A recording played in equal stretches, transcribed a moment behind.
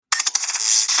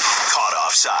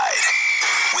Offside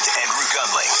with Andrew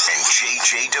Gunling and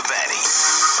JJ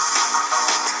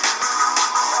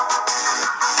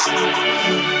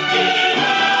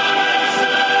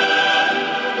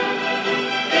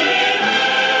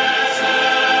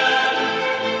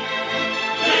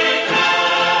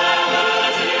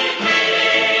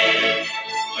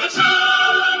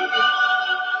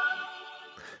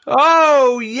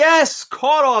Oh, yes,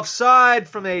 caught offside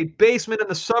from a basement in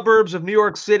the suburbs of New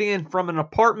York City and from an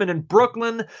apartment in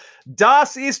Brooklyn.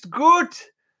 Das ist gut,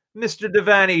 Mr.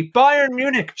 Devaney. Bayern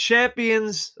Munich,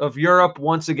 champions of Europe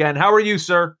once again. How are you,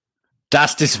 sir?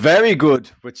 Das ist very good,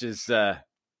 which is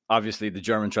obviously the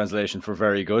German translation for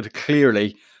very good,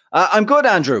 clearly. I'm good,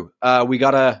 Andrew. We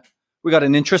got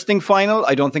an interesting final.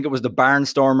 I don't think it was the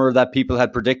barnstormer that people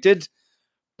had predicted,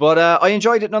 but I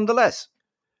enjoyed it nonetheless.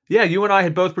 Yeah, you and I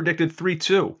had both predicted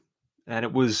 3-2, and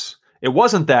it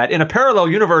wasn't that. In a parallel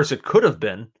universe, it could have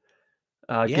been,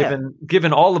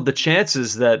 given all of the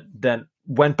chances that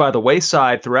went by the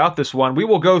wayside throughout this one. We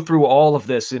will go through all of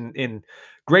this in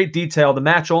great detail. The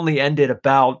match only ended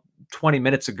about 20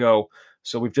 minutes ago,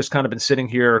 so we've just kind of been sitting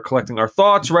here collecting our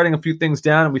thoughts, writing a few things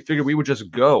down, and we figured we would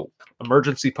just go.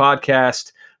 Emergency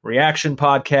podcast, reaction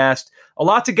podcast. A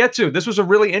lot to get to. This was a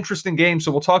really interesting game,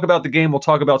 so we'll talk about the game. We'll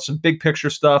talk about some big picture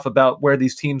stuff about where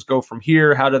these teams go from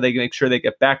here. How do they make sure they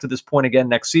get back to this point again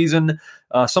next season?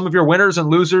 Some of your winners and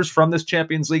losers from this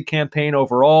Champions League campaign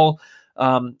overall.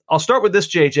 I'll start with this,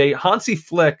 JJ. Hansi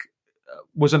Flick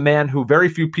was a man who very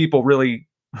few people really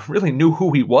knew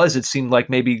who he was. It seemed like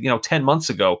maybe 10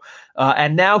 months ago.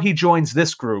 And now he joins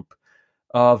this group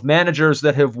of managers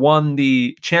that have won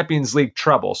the Champions League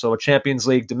treble. So a Champions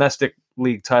League domestic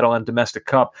league title and domestic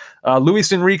cup.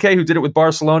 Luis Enrique, who did it with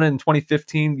Barcelona in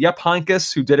 2015. Jupp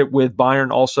Heynckes, who did it with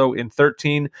Bayern also in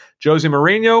 2013. Jose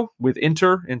Mourinho with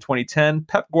Inter in 2010.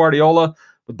 Pep Guardiola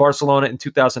with Barcelona in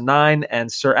 2009.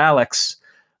 And Sir Alex,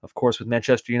 of course, with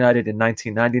Manchester United in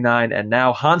 1999. And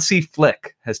now Hansi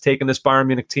Flick has taken this Bayern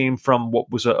Munich team from what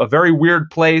was a very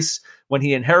weird place when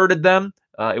he inherited them.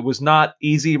 It was not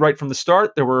easy right from the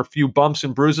start. There were a few bumps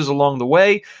and bruises along the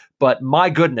way, but my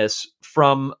goodness,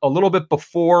 from a little bit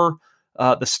before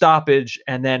the stoppage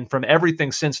and then from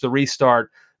everything since the restart,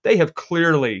 they have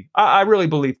clearly, I really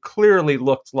believe, clearly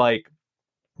looked like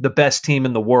the best team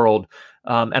in the world.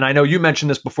 And I know you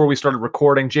mentioned this before we started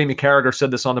recording. Jamie Carragher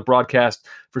said this on the broadcast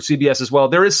for CBS as well.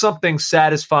 There is something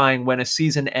satisfying when a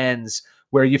season ends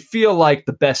where you feel like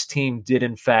the best team did,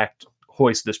 in fact,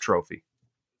 hoist this trophy.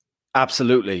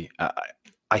 Absolutely.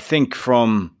 I think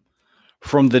from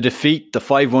the defeat, the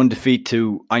 5-1 defeat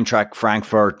to Eintracht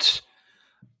Frankfurt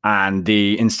and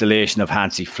the installation of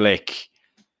Hansi Flick,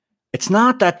 it's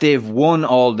not that they've won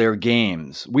all their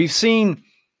games. We've seen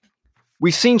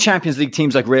Champions League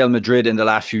teams like Real Madrid in the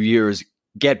last few years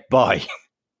get by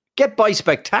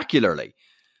spectacularly.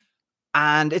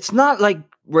 And it's not like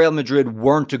Real Madrid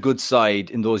weren't a good side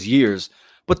in those years,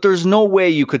 but there's no way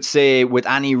you could say with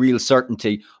any real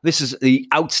certainty, this is the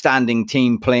outstanding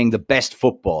team playing the best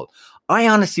football. I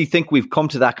honestly think we've come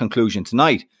to that conclusion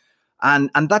tonight. And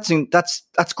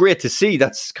that's great to see.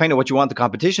 That's kind of what you want the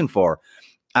competition for.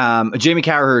 Jamie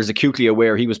Carragher is acutely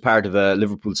aware he was part of a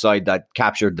Liverpool side that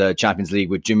captured the Champions League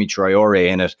with Jimmy Traore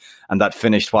in it, and that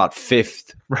finished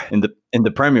fifth in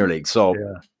the Premier League.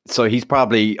 So he's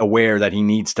probably aware that he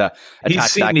needs to. He's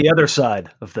seen the other side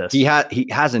of this. He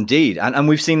has indeed, and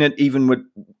we've seen it even with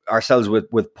ourselves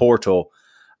with Porto,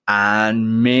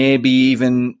 and maybe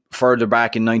even further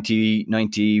back in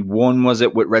 1991 was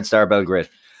it with Red Star Belgrade,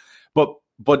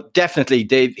 but definitely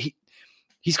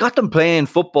he's got them playing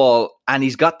football, and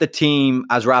he's got the team,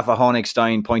 as Rafa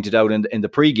Honigstein pointed out in the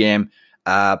pregame,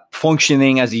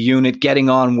 functioning as a unit, getting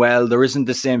on well. There isn't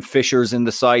the same fissures in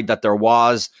the side that there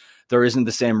was. There isn't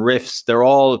the same rifts. They're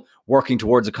all working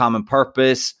towards a common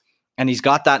purpose. And he's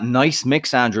got that nice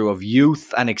mix, Andrew, of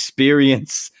youth and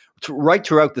experience right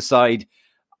throughout the side.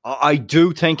 I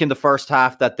do think in the first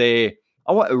half that they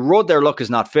rode their luck is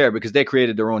not fair because they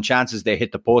created their own chances. They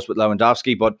hit the post with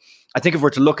Lewandowski. But I think if we're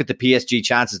to look at the PSG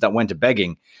chances that went to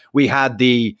begging, we had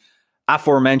the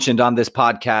aforementioned on this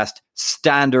podcast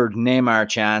standard Neymar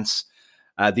chance,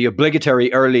 the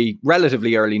obligatory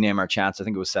relatively early Neymar chance. I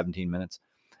think it was 17 minutes.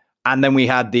 And then we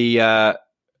had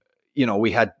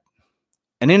we had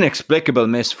an inexplicable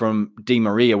miss from Di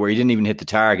Maria where he didn't even hit the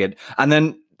target. And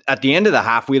then at the end of the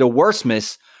half, we had a worse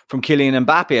miss from Kylian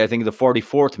Mbappe, I think, in the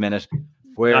 44th minute.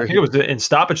 I think it was in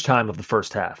stoppage time of the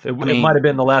first half. It might have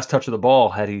been the last touch of the ball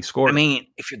had he scored. I mean,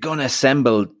 if you're going to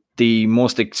assemble the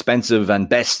most expensive and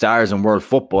best stars in world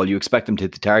football, you expect them to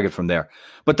hit the target from there.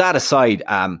 But that aside,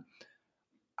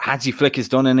 Hansi Flick has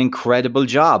done an incredible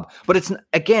job. But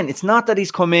it's not that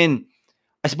he's come in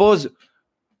I suppose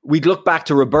we'd look back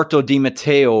to Roberto Di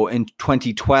Matteo in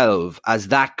 2012 as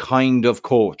that kind of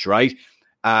coach, right?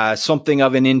 Something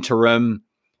of an interim,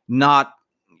 not,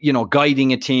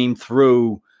 guiding a team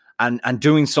through and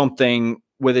doing something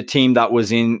with a team that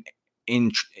was in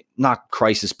not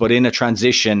crisis, but in a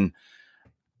transition.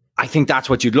 I think that's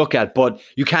what you'd look at, but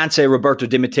you can't say Roberto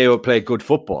Di Matteo played good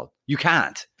football. You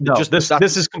can't. No,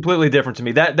 this is completely different to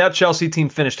me. That Chelsea team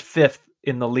finished 5th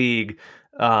in the league.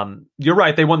 You're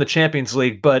right; they won the Champions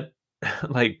League, but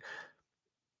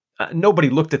nobody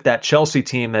looked at that Chelsea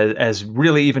team as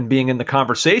really even being in the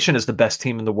conversation as the best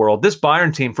team in the world. This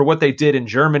Bayern team, for what they did in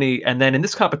Germany, and then in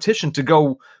this competition to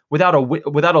go without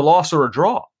a loss or a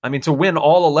draw. I mean, to win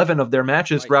all 11 of their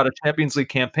matches throughout a Champions League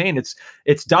campaign,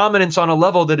 it's dominance on a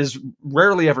level that is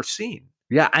rarely ever seen.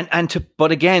 Yeah,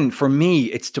 but again, for me,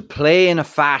 it's to play in a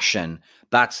fashion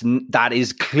that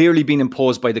is clearly being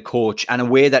imposed by the coach and a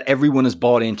way that everyone is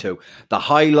bought into. The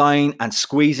high line and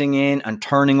squeezing in and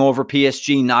turning over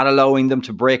PSG, not allowing them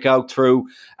to break out through,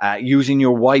 using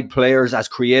your wide players as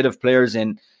creative players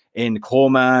in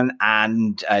Coman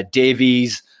and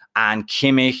Davies and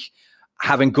Kimmich,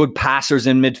 having good passers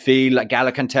in midfield like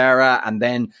Alcantara, and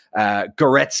then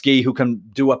Goretzky, who can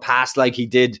do a pass like he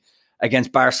did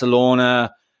against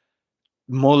Barcelona.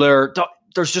 Muller,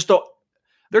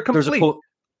 They're complete.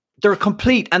 They're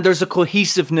complete, and there's a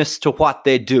cohesiveness to what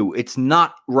they do. It's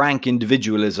not rank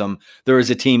individualism. There is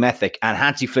a team ethic, and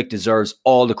Hansi Flick deserves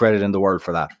all the credit in the world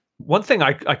for that. One thing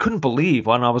I couldn't believe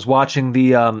when I was watching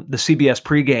the CBS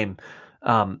pregame,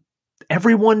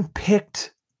 everyone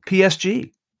picked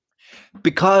PSG.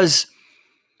 Because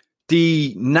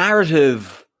the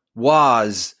narrative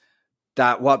was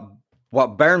that what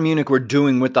Bayern Munich were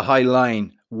doing with the high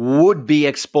line would be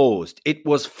exposed. It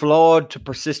was flawed to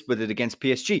persist with it against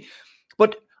PSG.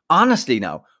 But honestly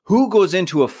now, who goes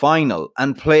into a final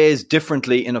and plays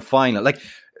differently in a final? Like,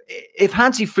 if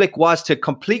Hansi Flick was to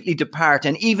completely depart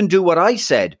and even do what I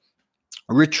said,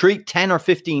 retreat 10 or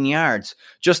 15 yards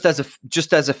just as a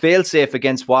failsafe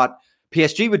against what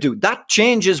PSG would do, that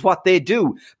changes what they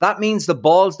do. That means the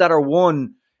balls that are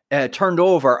won, turned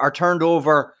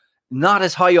over not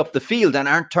as high up the field and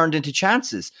aren't turned into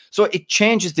chances. So it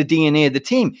changes the DNA of the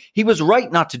team. He was right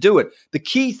not to do it. The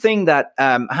key thing that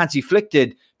Hansi Flick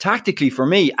did tactically for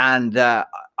me, and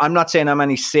I'm not saying I'm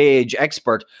any sage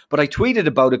expert, but I tweeted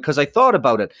about it because I thought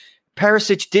about it.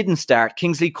 Perisic didn't start.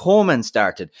 Kingsley Coman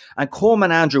started. And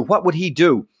Coman, Andrew, what would he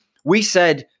do? We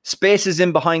said spaces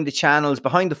in behind the channels,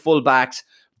 behind the fullbacks,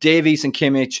 Davies and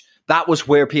Kimmich. That was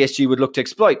where PSG would look to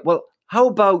exploit. Well, how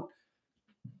about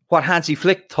what Hansi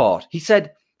Flick thought? He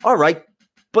said, all right,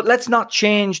 but let's not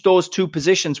change those two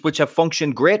positions which have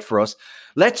functioned great for us.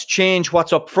 Let's change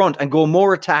what's up front and go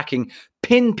more attacking,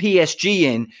 pin PSG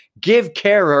in, give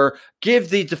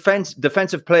the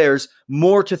defensive players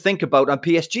more to think about on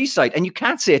PSG side. And you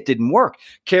can't say it didn't work.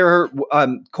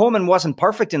 Coman wasn't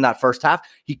perfect in that first half.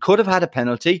 He could have had a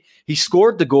penalty. He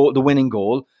scored the winning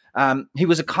goal. He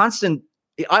was a constant.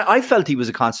 I felt he was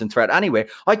a constant threat anyway.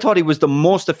 I thought he was the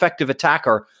most effective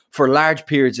attacker for large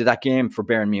periods of that game for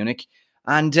Bayern Munich.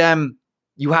 And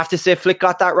you have to say Flick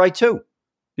got that right too.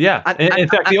 Yeah. In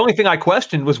fact, the only thing I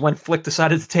questioned was when Flick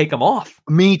decided to take him off.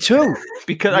 Me too.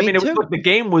 Because, the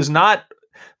game was not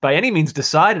by any means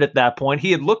decided at that point.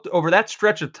 He had looked over that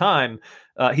stretch of time.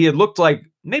 He had looked like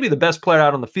maybe the best player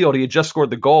out on the field. He had just scored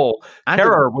the goal.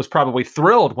 Kerr was probably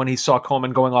thrilled when he saw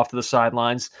Coman going off to the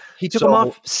sidelines. He took him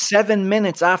off 7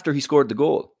 minutes after he scored the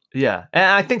goal. Yeah, and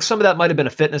I think some of that might have been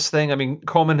a fitness thing. I mean,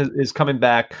 Coman is coming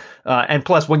back. And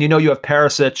plus, when you have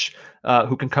Perisic,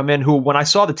 who can come in, who, when I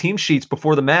saw the team sheets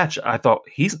before the match, I thought,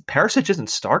 Perisic isn't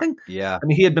starting? Yeah. I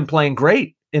mean, he had been playing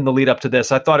great in the lead up to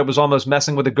this. I thought it was almost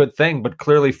messing with a good thing, but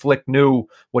clearly Flick knew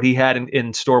what he had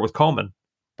in store with Coman.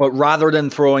 But rather than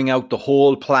throwing out the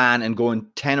whole plan and going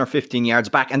 10 or 15 yards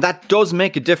back, and that does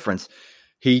make a difference,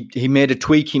 he made a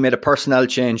tweak, he made a personnel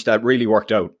change that really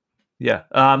worked out. Yeah.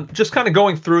 Just kind of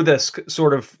going through this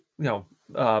sort of,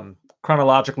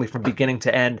 chronologically from beginning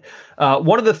to end.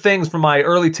 One of the things from my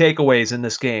early takeaways in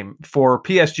this game for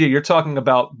PSG, you're talking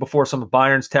about before some of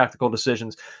Bayern's tactical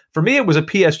decisions. For me, it was a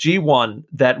PSG one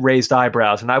that raised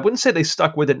eyebrows, and I wouldn't say they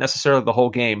stuck with it necessarily the whole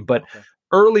game, but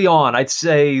early on, I'd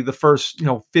say the first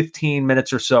 15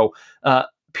 minutes or so,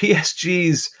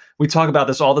 PSG's, we talk about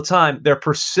this all the time, their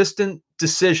persistent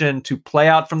decision to play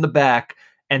out from the back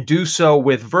and do so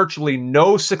with virtually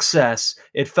no success.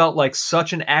 It felt like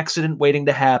such an accident waiting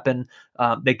to happen.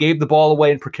 They gave the ball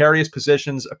away in precarious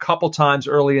positions a couple times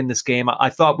early in this game. I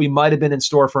thought we might have been in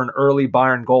store for an early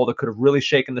Bayern goal that could have really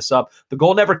shaken this up. The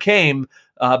goal never came,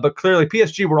 but clearly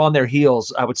PSG were on their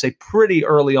heels, I would say, pretty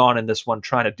early on in this one,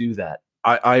 trying to do that.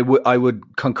 I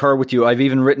would concur with you. I've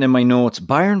even written in my notes,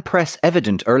 Bayern press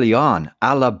evident early on,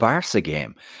 a la Barca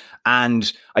game.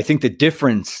 And I think the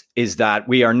difference is that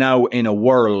we are now in a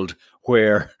world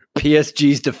where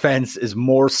PSG's defense is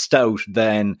more stout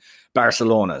than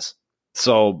Barcelona's.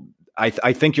 So I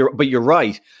think you're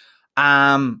right.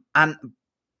 And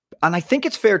I think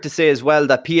it's fair to say as well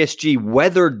that PSG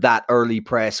weathered that early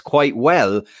press quite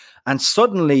well. And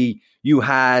suddenly you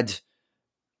had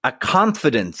a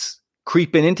confidence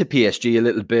creeping into PSG a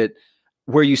little bit,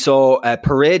 where you saw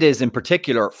Paredes in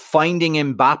particular finding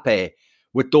Mbappe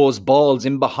with those balls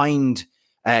in behind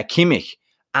Kimmich.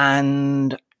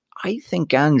 And I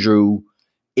think, Andrew,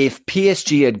 if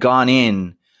PSG had gone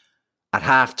in at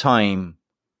halftime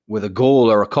with a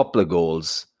goal or a couple of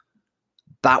goals,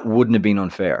 that wouldn't have been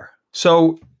unfair.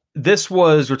 So we're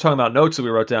talking about notes that we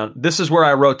wrote down. This is where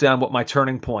I wrote down what my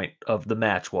turning point of the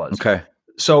match was. Okay.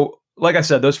 So, like I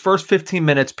said, those first 15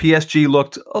 minutes, PSG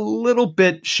looked a little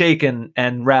bit shaken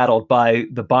and rattled by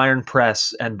the Bayern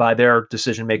press and by their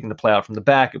decision making to play out from the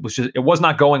back. It was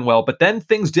not going well. But then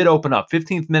things did open up.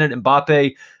 15th minute,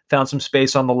 Mbappe found some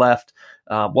space on the left.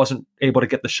 Wasn't able to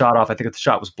get the shot off. I think the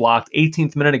shot was blocked.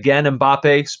 18th minute again,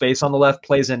 Mbappe, space on the left,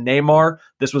 plays in Neymar.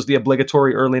 This was the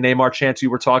obligatory early Neymar chance you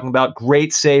were talking about.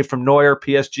 Great save from Neuer,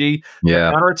 PSG. Yeah.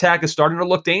 The counterattack is starting to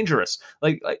look dangerous.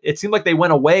 Like, it seemed like they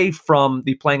went away from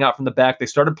the playing out from the back. They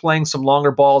started playing some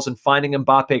longer balls and finding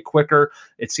Mbappe quicker.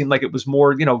 It seemed like it was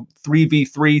more,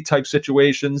 3v3 type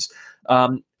situations.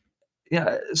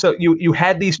 So you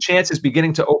had these chances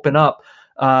beginning to open up.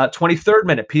 23rd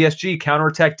minute, PSG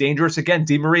counterattack, dangerous again.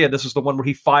 Di Maria, this is the one where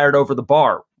he fired over the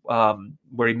bar,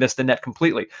 where he missed the net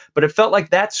completely. But it felt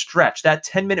like that stretch, that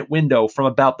 10-minute window from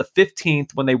about the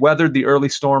 15th, when they weathered the early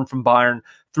storm from Bayern,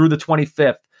 through the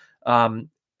 25th, or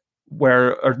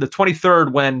the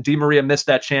 23rd, when Di Maria missed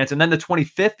that chance, and then the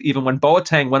 25th, even when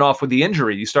Boateng went off with the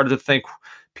injury, you started to think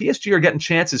PSG are getting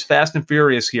chances fast and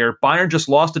furious here. Bayern just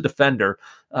lost a defender.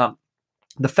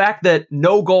 The fact that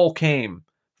no goal came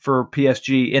for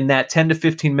PSG in that 10 to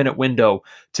 15 minute window,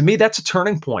 to me, that's a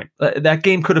turning point. That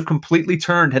game could have completely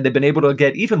turned had they been able to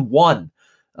get even one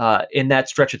in that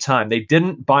stretch of time. They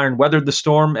didn't. Bayern weathered the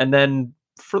storm, and then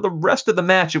for the rest of the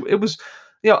match, it was,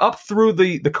 up through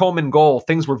the Coman goal,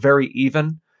 things were very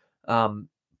even.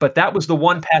 But that was the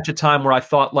one patch of time where I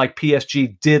thought like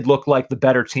PSG did look like the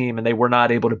better team, and they were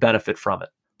not able to benefit from it.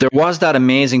 There was that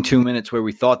amazing 2 minutes where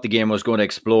we thought the game was going to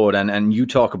explode, and you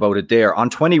talk about it there. On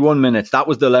 21 minutes, that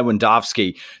was the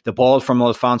Lewandowski, the ball from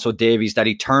Alphonso Davies that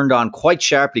he turned on quite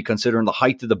sharply considering the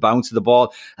height of the bounce of the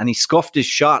ball, and he scuffed his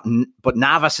shot, but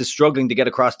Navas is struggling to get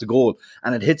across the goal,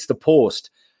 and it hits the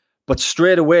post. But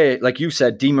straight away, like you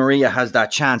said, Di Maria has that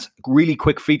chance. Really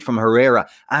quick feet from Herrera.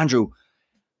 Andrew,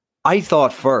 I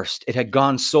thought first it had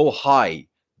gone so high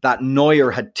that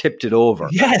Neuer had tipped it over.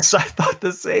 Yes, I thought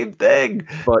the same thing.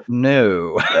 But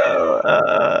no.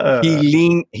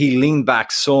 He leaned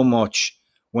back so much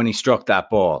when he struck that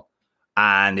ball,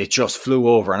 and it just flew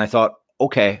over. And I thought,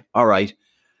 okay, all right.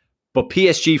 But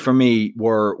PSG, for me,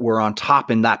 were on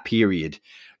top in that period.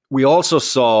 We also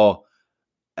saw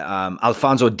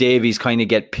Alphonso Davies kind of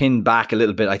get pinned back a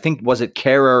little bit. I think, was it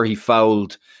Kerrer he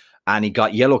fouled, and he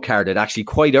got yellow carded actually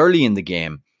quite early in the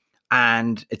game.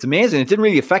 And it's amazing. It didn't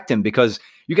really affect him, because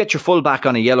you get your fullback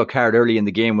on a yellow card early in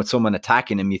the game with someone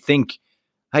attacking him. You think,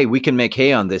 hey, we can make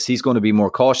hay on this. He's going to be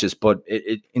more cautious. But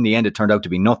in the end, it turned out to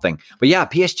be nothing. But yeah,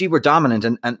 PSG were dominant.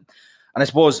 And I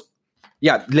suppose,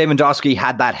 yeah, Lewandowski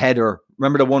had that header.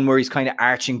 Remember the one where he's kind of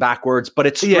arching backwards, but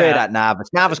it's straight at Navas.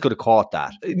 Navas could have caught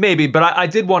that. Maybe, but I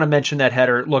did want to mention that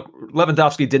header. Look,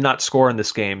 Lewandowski did not score in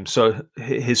this game, so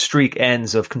his streak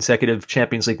ends of consecutive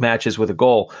Champions League matches with a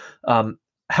goal.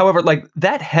 However, like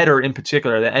that header in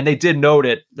particular, and they did note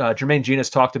it, Jermaine Genius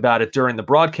talked about it during the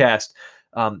broadcast,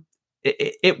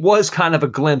 it was kind of a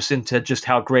glimpse into just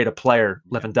how great a player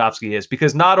Lewandowski is,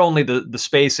 because not only the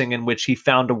spacing in which he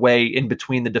found a way in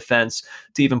between the defense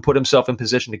to even put himself in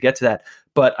position to get to that,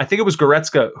 but I think it was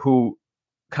Goretzka who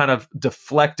kind of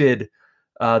deflected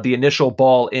the initial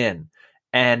ball in.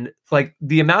 And like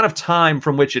the amount of time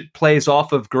from which it plays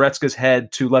off of Goretzka's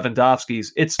head to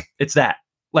Lewandowski's, it's that.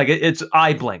 Like it's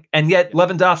eye blink. And yet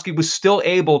Lewandowski was still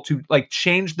able to like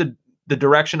change the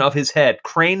direction of his head,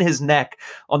 crane his neck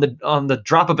on the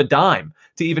drop of a dime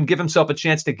to even give himself a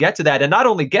chance to get to that, and not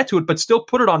only get to it, but still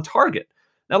put it on target.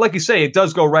 Now, like you say, it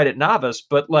does go right at Navas,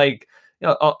 but like,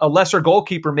 a lesser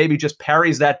goalkeeper maybe just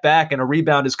parries that back and a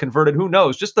rebound is converted. Who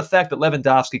knows? Just the fact that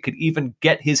Lewandowski could even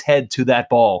get his head to that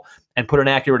ball and put an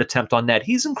accurate attempt on net.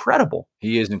 He's incredible.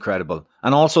 He is incredible.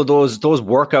 And also those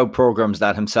workout programs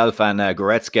that himself and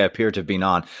Goretzka appear to have been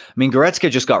on. I mean,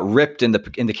 Goretzka just got ripped in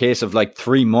the case of like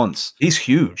 3 months. He's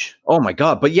huge. Oh my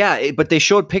God. But yeah, but they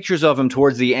showed pictures of him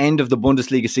towards the end of the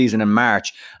Bundesliga season in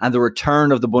March and the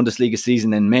return of the Bundesliga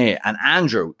season in May. And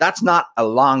Andrew, that's not a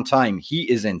long time. He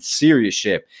is in serious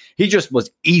shape. He just was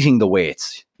eating the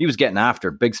weights. He was getting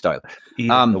after big style.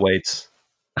 Eating the weights.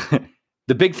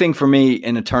 The big thing for me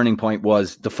in a turning point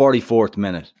was the 44th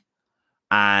minute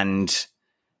and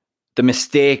the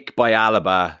mistake by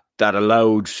Alaba that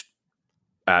allowed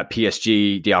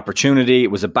PSG the opportunity.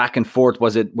 It was a back and forth.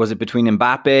 Was it between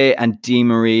Mbappe and Di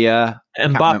Maria?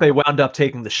 Mbappe wound up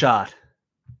taking the shot.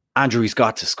 Andrew, he's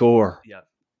got to score. Yeah,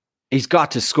 he's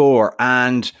got to score.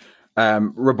 And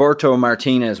Roberto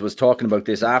Martinez was talking about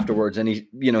this afterwards, and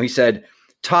he said,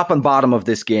 top and bottom of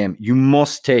this game, you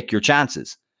must take your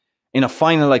chances. In a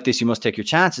final like this, you must take your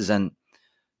chances. And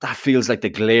that feels like the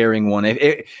glaring one.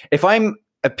 If I'm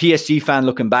a PSG fan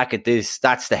looking back at this,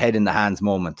 that's the head in the hands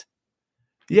moment.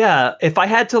 Yeah. If I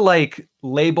had to like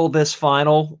label this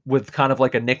final with kind of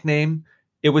like a nickname,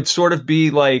 it would sort of be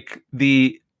like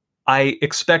the I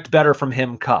expect better from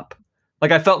him cup.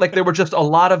 Like I felt like there were just a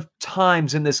lot of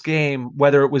times in this game,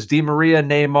 whether it was Di Maria,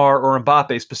 Neymar, or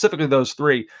Mbappe, specifically those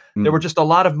three, there were just a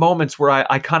lot of moments where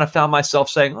I kind of found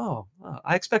myself saying, oh,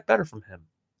 I expect better from him.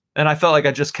 And I felt like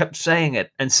I just kept saying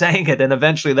it. And and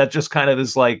eventually that just kind of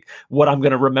is like what I'm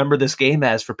going to remember this game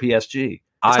as for PSG.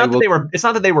 It's not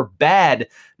that they were bad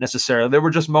necessarily. There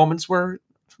were just moments where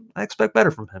I expect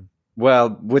better from him.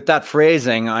 Well, with that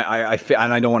phrasing, I feel,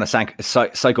 and I don't want to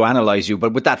psychoanalyze you,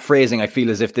 but with that phrasing, I feel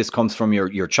as if this comes from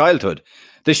your childhood.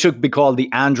 This should be called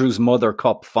the Andrews Mother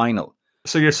Cup final.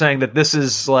 So you're saying that this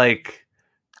is like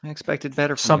I expected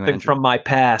better from something you, from my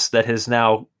past that has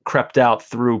now crept out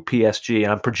through PSG,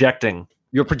 and I'm projecting.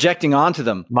 You're projecting onto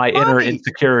them my inner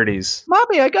insecurities.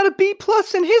 Mommy, I got a B+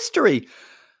 in history.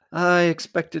 I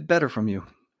expected better from you.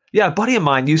 Yeah, a buddy of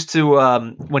mine used to,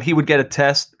 when he would get a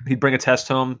test, he'd bring a test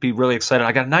home, be really excited.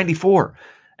 I got a 94.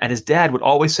 And his dad would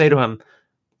always say to him,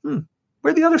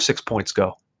 where'd the other 6 points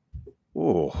go?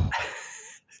 Oh,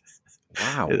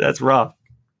 wow. That's rough.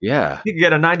 Yeah. You could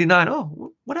get a 99.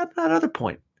 Oh, what happened to that other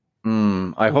point?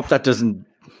 I hope that doesn't.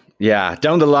 Yeah,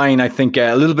 down the line, I think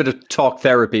a little bit of talk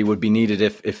therapy would be needed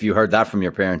if you heard that from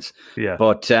your parents. Yeah.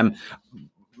 But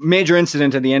major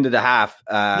incident at the end of the half.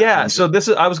 So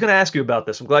I was going to ask you about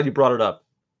this. I'm glad you brought it up.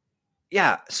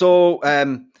 Yeah, so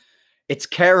it's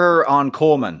Kerr on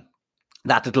Coleman.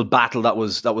 That little battle that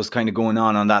was kind of going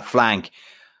on that flank.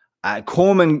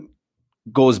 Coleman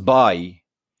goes by,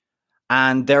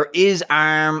 and there is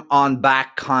arm on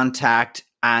back contact,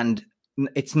 and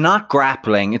it's not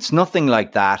grappling. It's nothing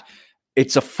like that.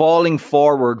 It's a falling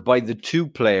forward by the two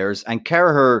players, and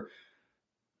Kerr,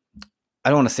 I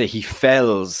don't want to say he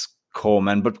fells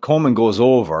Coleman, but Coleman goes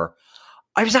over.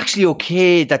 I was actually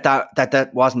okay that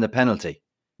wasn't a penalty.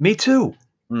 Me too.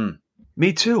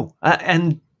 Me too.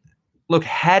 And look,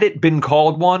 had it been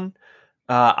called one,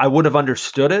 I would have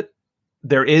understood it.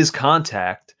 There is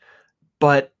contact,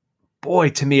 but boy,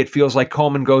 to me, it feels like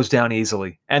Coleman goes down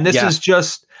easily. And this is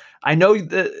just, I know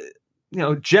that,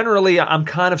 generally I'm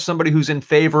kind of somebody who's in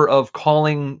favor of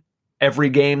calling every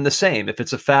game the same. If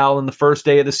it's a foul in the first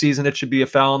day of the season, it should be a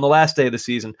foul on the last day of the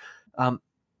season.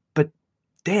 But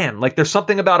damn, like there's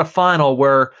something about a final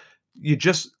where you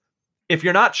just, if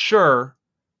you're not sure,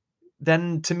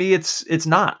 then to me it's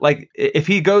not. Like if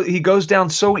he goes down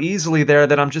so easily there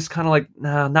that I'm just kind of like,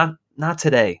 nah, not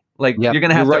today. Like you're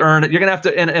gonna have to earn it. You're gonna have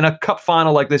to in a cup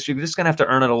final like this. You're just gonna have to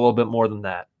earn it a little bit more than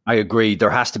that. I agree.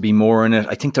 There has to be more in it.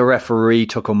 I think the referee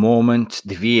took a moment.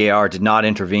 The VAR did not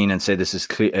intervene and say this is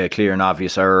a clear and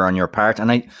obvious error on your part.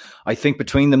 And I think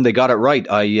between them they got it right.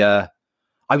 I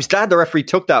was glad the referee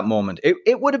took that moment.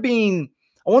 It would have been,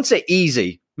 I won't say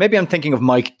easy. Maybe I'm thinking of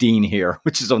Mike Dean here,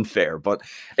 which is unfair. But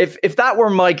if that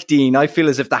were Mike Dean, I feel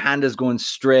as if the hand is going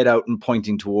straight out and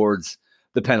pointing towards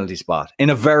the penalty spot in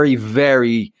a very,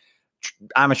 very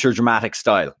amateur dramatic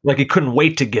style. Like he couldn't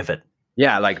wait to give it.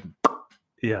 Yeah, like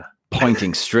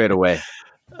pointing straight away.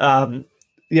 So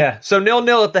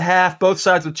 0-0 at the half, both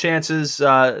sides with chances.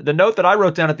 The note that I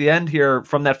wrote down at the end here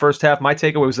from that first half, my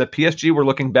takeaway was that PSG were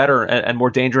looking better and more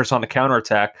dangerous on the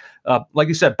counterattack. Like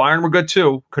you said, Bayern were good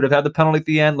too. Could have had the penalty at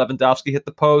the end. Lewandowski hit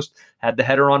the post, had the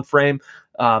header on frame.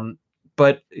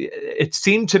 But it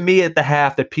seemed to me at the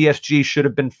half that PSG should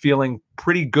have been feeling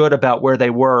pretty good about where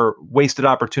they were, wasted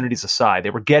opportunities aside.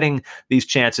 They were getting these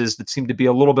chances that seemed to be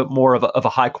a little bit more of a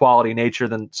high quality nature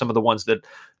than some of the ones that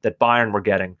Bayern were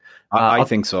getting. I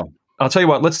think so. I'll tell you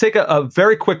what, let's take a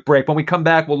very quick break. When we come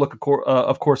back, we'll look,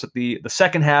 of course, at the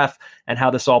second half and how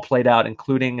this all played out,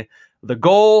 including the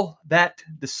goal that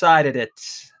decided it.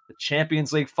 The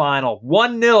Champions League final.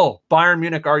 1-0. Bayern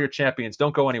Munich are your champions.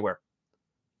 Don't go anywhere.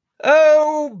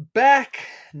 Oh, back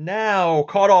now.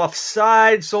 Caught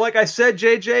offside. So like I said,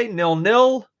 JJ,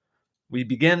 0-0. We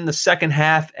begin the second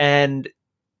half, and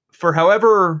for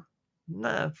however...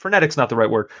 frenetic's not the right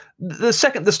word. The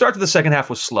start to the second half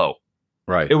was slow.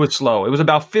 Right. It was slow. It was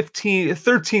about 13,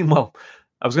 well,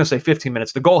 I was going to say 15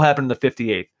 minutes. The goal happened in the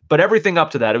 58th. But everything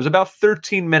up to that, it was about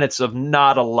 13 minutes of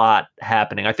not a lot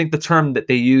happening. I think the term that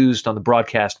they used on the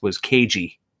broadcast was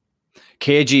cagey.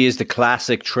 Cagey is the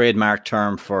classic trademark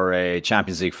term for a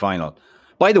Champions League final.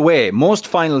 By the way, most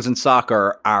finals in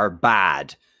soccer are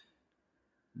bad.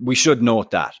 We should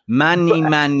note that.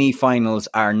 Many finals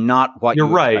are not what you're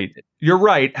you right. expected. You're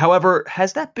right. However,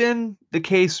 has that been the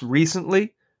case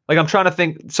recently? Like, I'm trying to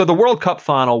think. So the World Cup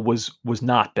final was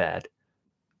not bad.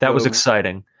 That was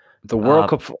exciting. The World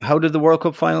Cup. How did the World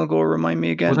Cup final go? Remind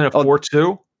me again. Wasn't it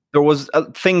 4-2? There was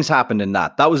things happened in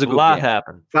that. That was a good lot game.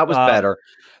 Happened. That was better.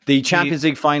 The Champions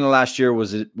League final last year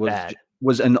was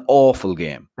an awful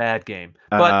game. Bad game.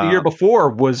 But the year before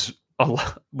was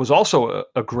also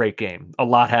a great game. A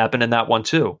lot happened in that one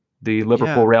too. The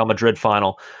Liverpool Real Madrid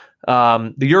final.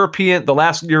 The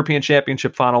last European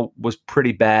Championship final was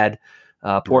pretty bad.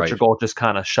 Portugal just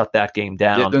kind of shut that game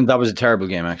down. Yeah, that was a terrible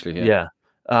game, actually. Yeah.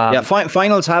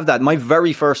 Finals have that. My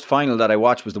very first final that I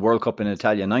watched was the World Cup in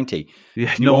Italia '90.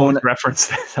 Yeah, you always reference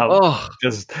that.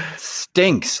 Just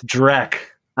stinks. Dreck.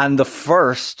 And the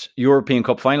first European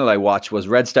Cup final I watched was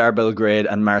Red Star Belgrade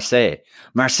and Marseille.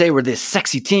 Marseille were this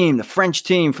sexy team, the French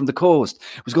team from the coast.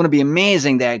 It was going to be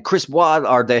amazing. They had Chris Watt,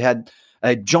 or they had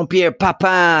Jean-Pierre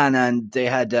Papin, and they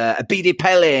had Abidi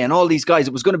Pele and all these guys.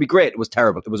 It was going to be great. It was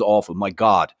terrible. It was awful. My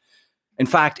God. In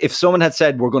fact, if someone had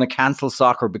said, we're going to cancel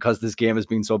soccer because this game has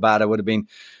been so bad, I would have been,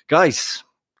 guys,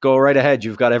 go right ahead.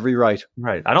 You've got every right.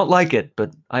 Right. I don't like it,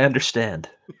 but I understand.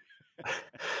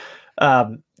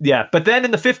 But then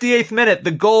in the 58th minute,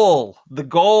 the goal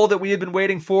that we had been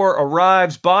waiting for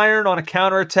arrives. Bayern on a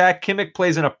counterattack. Kimmich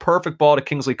plays in a perfect ball to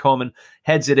Kingsley Coman,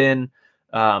 heads it in.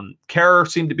 Kehrer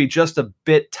seemed to be just a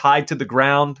bit tied to the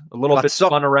ground, a little bit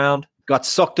spun around. Got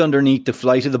sucked underneath the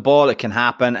flight of the ball. It can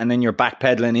happen. And then you're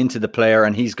backpedaling into the player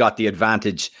and he's got the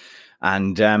advantage.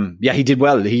 And he did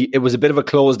well. It was a bit of a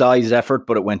closed eyes effort,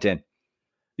 but it went in.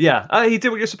 Yeah, he did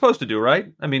what you're supposed to do, right?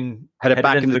 I mean, head it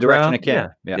back in the direction it came.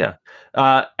 Yeah.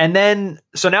 And then,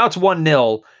 so now it's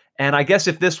 1-0. And I guess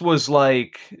if this was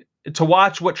like, to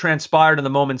watch what transpired in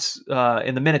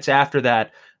the minutes after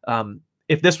that,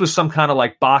 if this was some kind of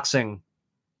like boxing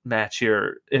match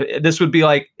here, this would be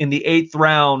like in the 8th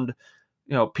round,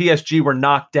 PSG were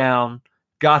knocked down,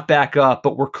 got back up,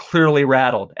 but were clearly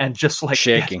rattled and just like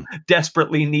shaking,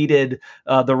 desperately needed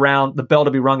the bell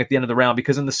to be rung at the end of the round,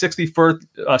 because in the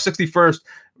 61st,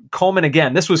 Coleman,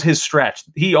 again, this was his stretch.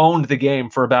 He owned the game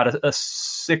for about a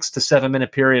 6 to 7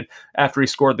 minute period after he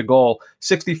scored the goal.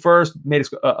 61st made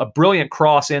a brilliant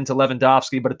cross into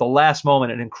Lewandowski, but at the last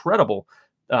moment, an incredible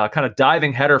kind of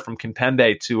diving header from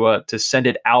Kimpembe to send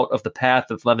it out of the path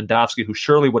of Lewandowski, who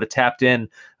surely would have tapped in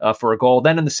for a goal.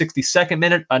 Then in the 62nd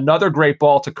minute, another great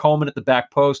ball to Coman at the back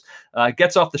post.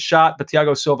 Gets off the shot, but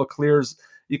Thiago Silva clears.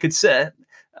 You could say,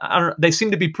 they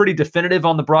seem to be pretty definitive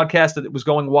on the broadcast that it was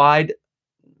going wide.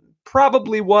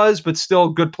 Probably was, but still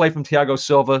good play from Thiago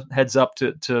Silva, heads up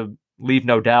to leave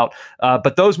no doubt.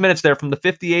 But those minutes there from the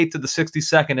 58th to the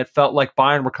 62nd, it felt like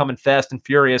Bayern were coming fast and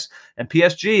furious. And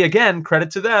PSG, again, credit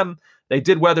to them, they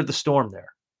did weather the storm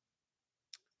there.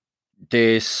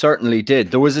 They certainly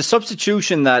did. There was a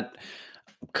substitution that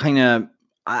kind of,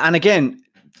 and again,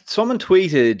 someone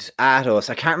tweeted at us,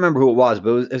 I can't remember who it was,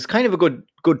 but it was kind of a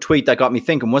good tweet that got me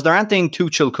thinking, was there anything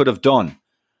Tuchel could have done?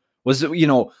 Was it,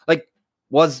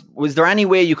 was there any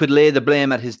way you could lay the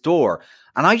blame at his door?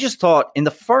 And I just thought in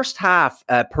the first half,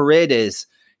 Paredes,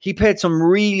 he played some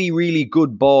really, really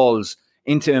good balls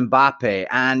into Mbappe.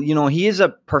 And, he is a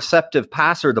perceptive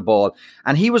passer of the ball.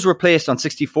 And he was replaced on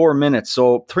 64 minutes.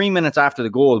 So 3 minutes after the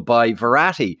goal by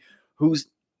Verratti,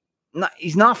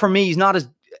 he's not for me. He's not as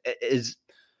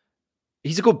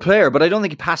he's a good player, but I don't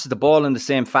think he passes the ball in the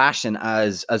same fashion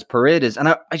as Paredes. And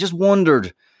I just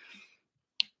wondered,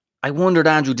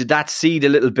 Andrew, did that cede a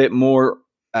little bit more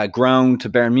ground to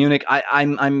Bayern Munich?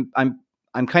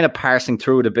 I'm kind of parsing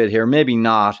through it a bit here. Maybe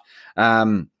not.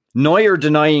 Neuer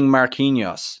denying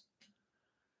Marquinhos.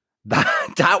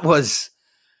 That was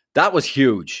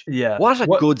huge. Yeah. What a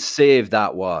good save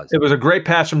that was. It was a great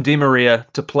pass from Di Maria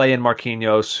to play in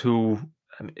Marquinhos, who,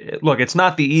 look, it's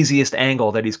not the easiest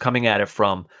angle that he's coming at it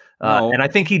from. No. And I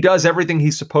think he does everything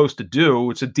he's supposed to do.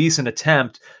 It's a decent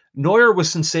attempt. Neuer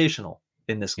was sensational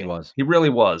in this game. He really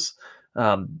was.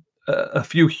 A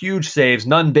few huge saves,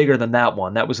 none bigger than that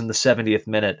one. That was in the 70th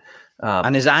minute.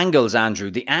 And his angles,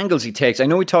 Andrew, the angles he takes. I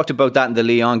know we talked about that in the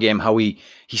Lyon game, how he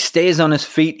stays on his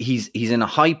feet. He's in a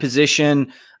high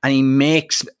position and he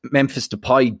makes Memphis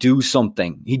Depay do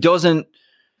something. He doesn't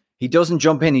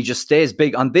jump in. He just stays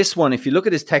big. On this one, if you look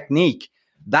at his technique,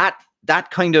 that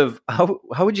kind of, how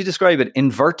would you describe it?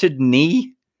 Inverted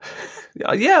knee?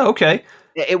 Yeah, okay.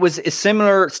 It was a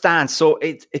similar stance. So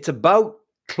it's about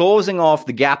closing off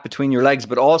the gap between your legs,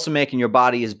 but also making your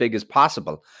body as big as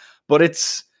possible. But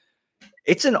it's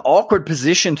an awkward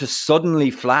position to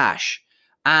suddenly flash.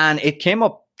 And it came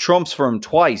up trumps for him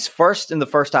twice. First in the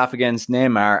first half against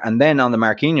Neymar, and then on the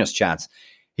Marquinhos chance.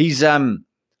 He's a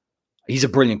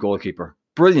brilliant goalkeeper.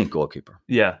 Brilliant goalkeeper.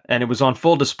 Yeah, and it was on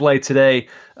full display today.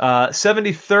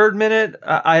 73rd minute,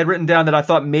 I had written down that I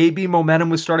thought maybe momentum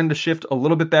was starting to shift a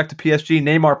little bit back to PSG.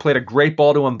 Neymar played a great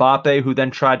ball to Mbappe, who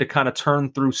then tried to kind of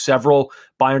turn through several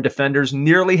Bayern defenders.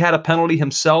 Nearly had a penalty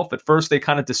himself. At first, they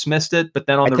kind of dismissed it, but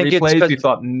then on the replays, you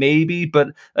thought maybe.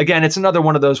 But again, it's another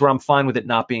one of those where I'm fine with it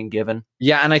not being given.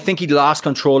 Yeah, and I think he lost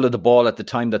control of the ball at the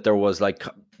time that there was like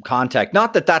contact.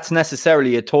 Not that that's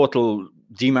necessarily a total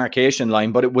demarcation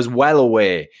line, but it was well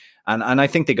away, and I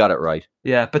think they got it right.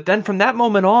 Yeah, but then from that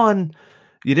moment on,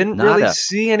 you didn't really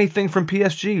see anything from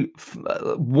PSG.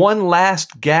 One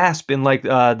last gasp in like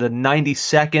the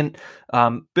 92nd.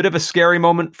 Bit of a scary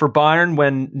moment for Bayern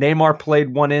when Neymar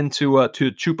played one into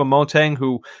Choupo-Moting,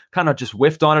 who kind of just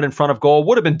whiffed on it in front of goal.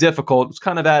 Would have been difficult. It's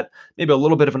kind of at maybe a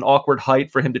little bit of an awkward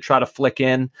height for him to try to flick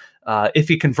in. If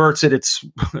he converts it,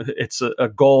 it's a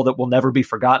goal that will never be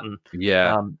forgotten.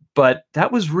 Yeah, but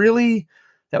that was really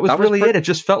it. It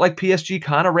just felt like PSG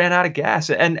kind of ran out of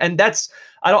gas, and that's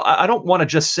I don't want to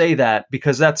just say that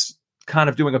because that's kind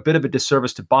of doing a bit of a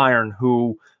disservice to Bayern,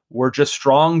 who were just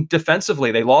strong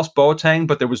defensively. They lost Boateng,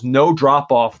 but there was no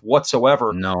drop off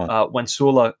whatsoever. When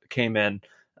Sula came in,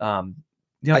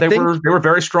 they were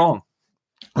very strong.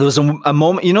 There was a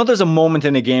moment. There's a moment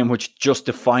in a game which just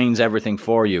defines everything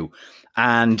for you,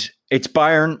 and it's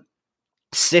Bayern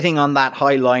sitting on that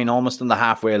high line, almost on the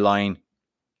halfway line.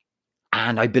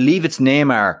 And I believe it's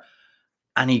Neymar.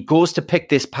 And he goes to pick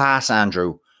this pass,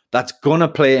 Andrew, that's going to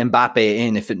play Mbappe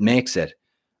in if it makes it.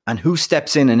 And who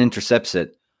steps in and intercepts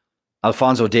it?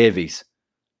 Alphonso Davies.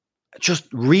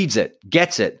 Just reads it,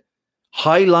 gets it.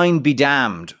 High line be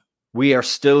damned. We are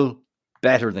still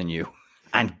better than you.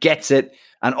 And gets it.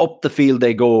 And up the field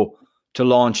they go to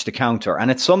launch the counter.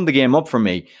 And it summed the game up for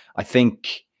me. I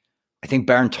think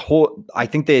Bayern, I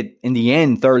think they, in the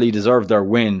end, thoroughly deserved their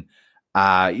win.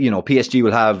 PSG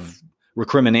will have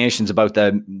recriminations about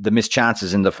the missed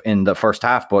chances in the first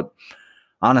half, but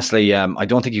honestly, I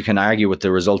don't think you can argue with the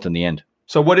result in the end.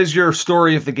 So, what is your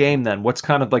story of the game then? What's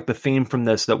kind of like the theme from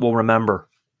this that we'll remember?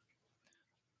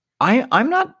 I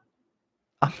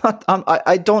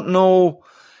don't know.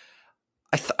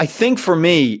 I think for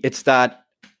me, it's that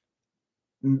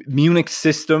Munich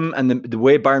system and the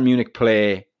way Bayern Munich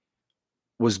play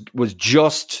was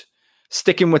just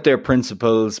sticking with their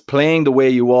principles, playing the way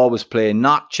you always play,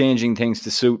 not changing things to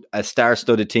suit a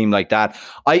star-studded team like that.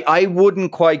 I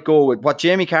wouldn't quite go with what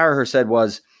Jamie Carragher said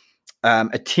was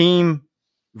a team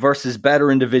versus better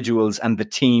individuals, and the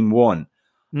team won.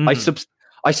 I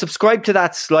subscribe to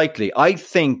that slightly. I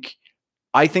think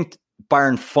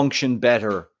Bayern function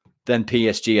better than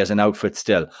PSG as an outfit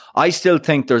still. I still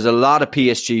think there's a lot of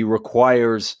PSG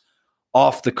requires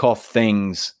off-the-cuff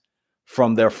things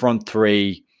from their front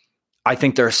three. I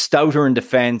think they're stouter in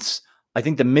defense. I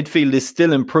think the midfield is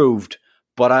still improved,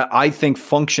 but I think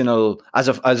functional as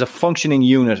a functioning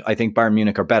unit, I think Bayern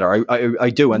Munich are better. I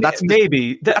do, and that's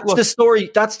the story.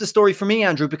 That's the story for me,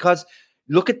 Andrew. Because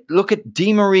look at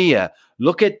Di Maria,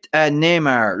 look at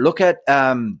Neymar, look at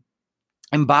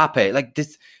Mbappe. Like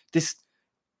this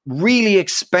really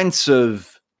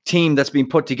expensive team that's been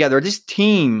put together. This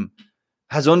team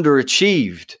has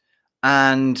underachieved.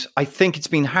 And I think it's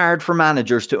been hard for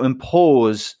managers to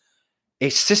impose a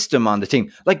system on the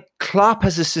team. Like Klopp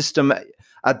has a system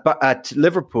at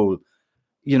Liverpool.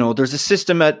 There's a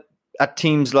system at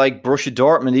teams like Borussia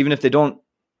Dortmund, even if they don't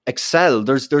excel.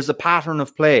 There's a pattern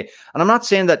of play. And I'm not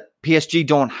saying that PSG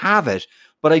don't have it,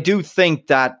 but I do think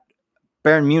that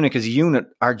Bayern Munich as a unit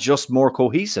are just more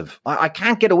cohesive. I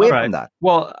can't get away from that.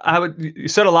 Well, you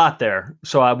said a lot there,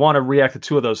 so I want to react to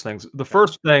two of those things. The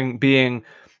first thing being,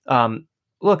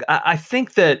 look, I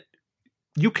think that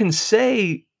you can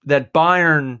say that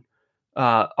Bayern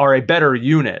are a better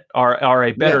unit, are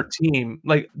a better team.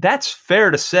 Like, that's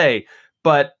fair to say.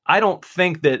 But I don't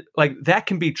think that that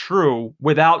can be true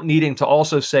without needing to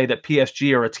also say that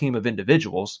PSG are a team of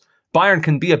individuals. Bayern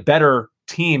can be a better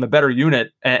team, a better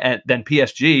unit than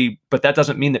PSG, but that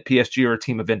doesn't mean that PSG are a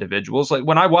team of individuals. Like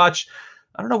when I watch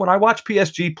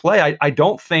PSG play, I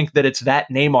don't think that it's that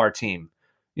Neymar team.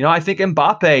 I think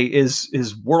Mbappe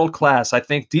is world class. I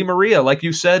think Di Maria, like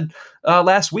you said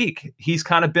last week, he's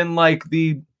kind of been like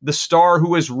the star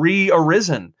who has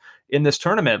re-arisen in this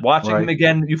tournament. Watching him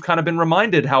again, you've kind of been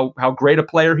reminded how great a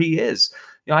player he is.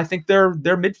 I think their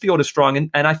midfield is strong,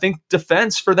 and I think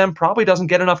defense for them probably doesn't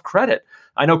get enough credit.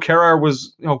 I know Kerr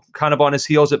was kind of on his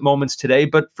heels at moments today,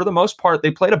 but for the most part,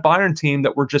 they played a Bayern team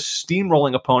that were just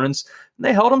steamrolling opponents, and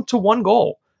they held them to one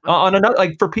goal. On another,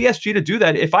 for PSG to do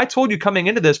that, if I told you coming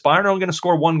into this Bayern are only going to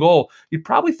score one goal, you'd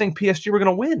probably think PSG were going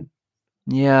to win.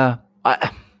 Yeah.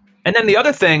 And then the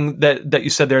other thing that you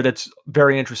said there that's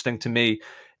very interesting to me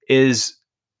is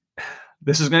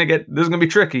this is going to be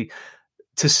tricky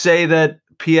to say that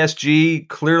PSG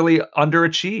clearly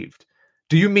underachieved.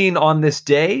 Do you mean on this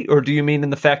day, or do you mean in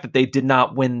the fact that they did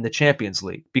not win the Champions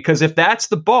League? Because if that's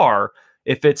the bar,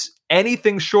 if it's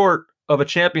anything short of a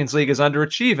Champions League is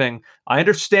underachieving, I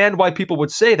understand why people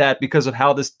would say that because of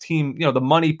how this team, the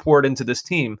money poured into this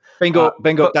team. Bingo,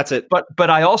 that's it. But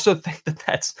I also think that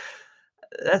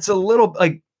that's a little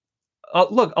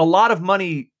look, a lot of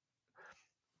money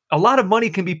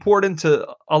can be poured into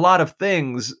a lot of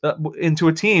things into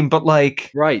a team, but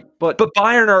but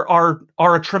Bayern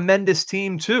are a tremendous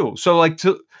team too. So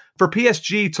for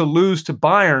PSG to lose to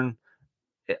Bayern,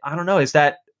 I don't know.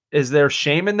 Is there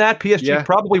shame in that? PSG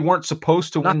probably weren't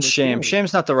supposed to win. Not shame. Game.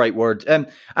 Shame's not the right word.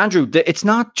 Andrew, it's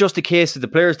not just a case of the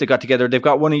players that got together. They've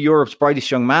got one of Europe's brightest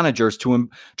young managers to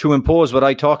impose what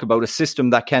I talk about, a system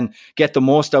that can get the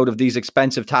most out of these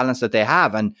expensive talents that they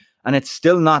have. And it's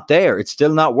still not there. It's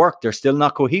still not worked. They're still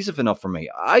not cohesive enough for me.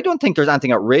 I don't think there's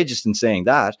anything outrageous in saying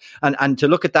that. And to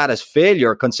look at that as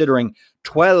failure, considering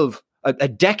a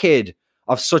decade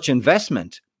of such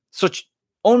investment, such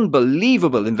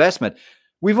unbelievable investment.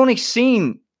 We've only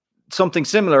seen something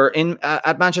similar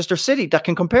at Manchester City that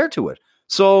can compare to it.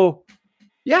 So,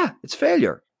 yeah, it's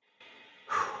failure.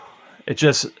 It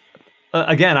just,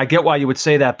 again, I get why you would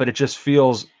say that, but it just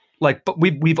feels like, but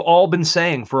we've all been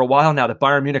saying for a while now that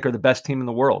Bayern Munich are the best team in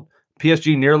the world.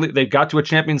 PSG they got to a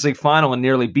Champions League final and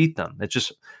nearly beat them.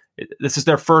 This is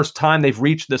their first time they've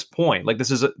reached this point. Like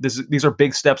these are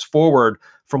big steps forward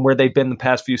from where they've been the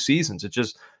past few seasons. It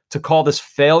just, to call this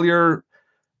failure,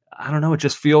 I don't know. It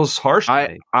just feels harsh to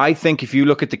me. I think if you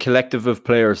look at the collective of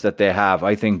players that they have,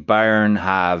 I think Bayern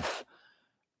have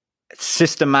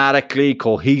systematically,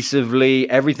 cohesively,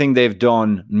 everything they've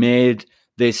done made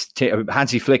this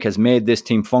Hansi Flick has made this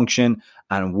team function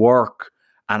and work.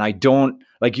 And I don't,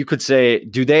 you could say,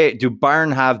 do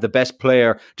Bayern have the best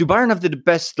player? Do Bayern have the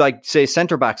best, say,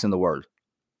 centre backs in the world?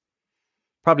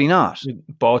 Probably not.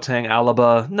 Boateng,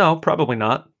 Alaba, no, probably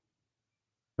not.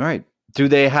 Right. Do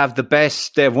they have the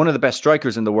best? They have one of the best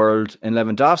strikers in the world in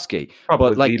Lewandowski.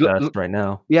 Probably the best right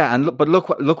now. Yeah, and look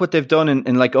what they've done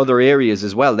in other areas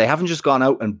as well. They haven't just gone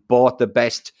out and bought the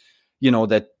best,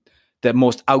 the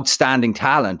most outstanding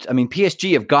talent. I mean,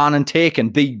 PSG have gone and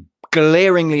taken the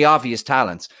glaringly obvious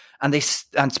talents, and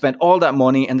spent all that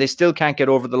money, and they still can't get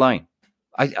over the line.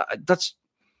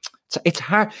 It's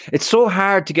hard. It's so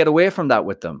hard to get away from that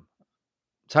with them.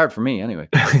 It's hard for me anyway.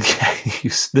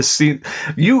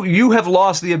 You have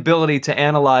lost the ability to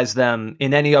analyze them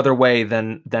in any other way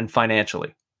than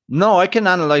financially. No, I can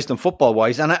analyze them football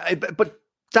wise, but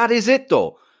that is it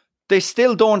though. They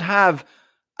still don't have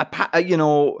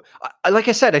like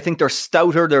I said, I think they're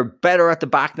stouter. They're better at the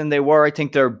back than they were. I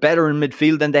think they're better in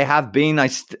midfield than they have been. I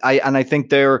think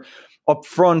they're up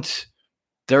front.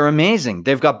 They're amazing.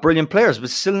 They've got brilliant players, but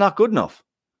still not good enough.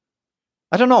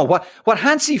 I don't know what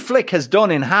Hansi Flick has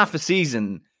done in half a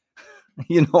season,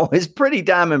 is pretty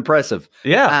damn impressive.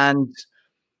 Yeah. And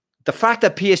the fact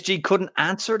that PSG couldn't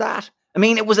answer that, I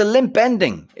mean, it was a limp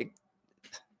ending.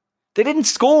 They didn't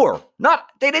score.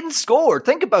 They didn't score.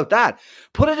 Think about that.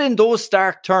 Put it in those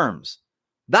stark terms.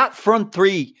 That front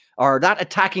three or that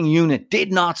attacking unit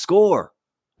did not score.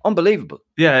 Unbelievable.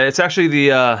 Yeah, it's actually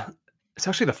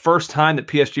the first time that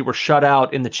PSG were shut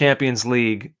out in the Champions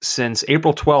League since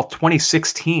April 12th,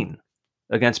 2016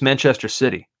 against Manchester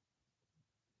City.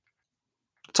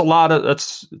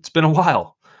 It's been a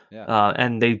while. Yeah.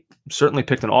 And they certainly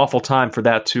picked an awful time for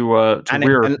that to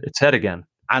rear its head again.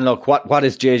 And look, what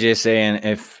is JJ saying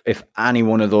if any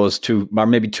one of those two, or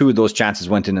maybe two of those chances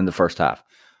went in the first half?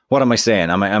 What am I saying?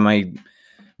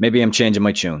 Maybe I'm changing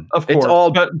my tune. Of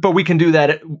course, but we can do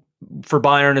that for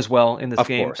Bayern as well in this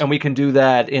game. Course. And we can do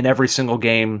that in every single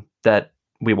game that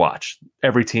we watch.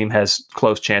 Every team has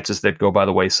close chances that go by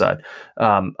the wayside.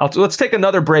 Let's take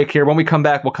another break here. When we come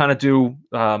back, we'll kind of do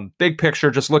big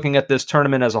picture, just looking at this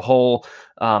tournament as a whole.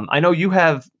 I know you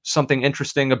have something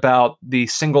interesting about the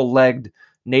single-legged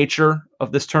nature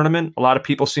of this tournament. A lot of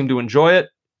people seem to enjoy it,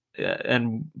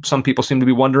 and some people seem to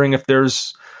be wondering if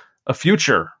there's a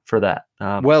future for that.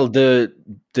 Well, the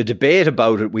debate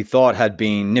about it we thought had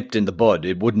been nipped in the bud.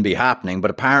 It wouldn't be happening, but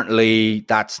apparently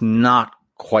that's not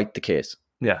quite the case.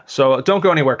 Yeah, so don't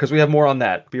go anywhere because we have more on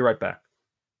that. Be right back.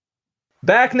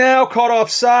 Back now, caught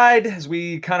offside as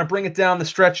we kind of bring it down the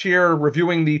stretch here,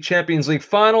 reviewing the Champions League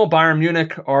final. Bayern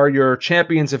Munich are your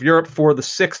champions of Europe for the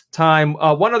 6th time.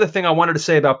 One other thing I wanted to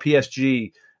say about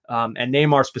PSG and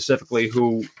Neymar specifically,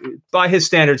 who, by his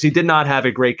standards, he did not have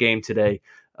a great game today.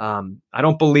 I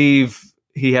don't believe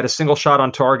he had a single shot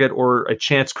on target or a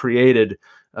chance created,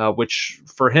 which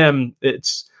for him,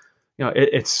 it's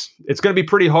going to be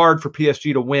pretty hard for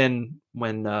PSG to win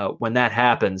when that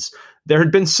happens. There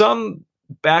had been some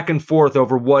back and forth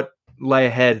over what lay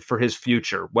ahead for his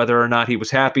future, whether or not he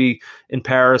was happy in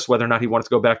Paris, whether or not he wanted to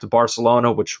go back to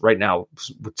Barcelona, which right now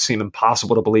would seem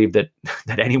impossible to believe that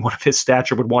anyone of his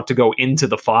stature would want to go into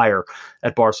the fire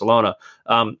at Barcelona.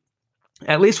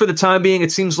 At least for the time being,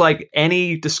 it seems like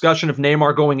any discussion of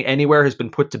Neymar going anywhere has been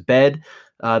put to bed.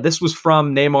 This was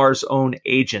from Neymar's own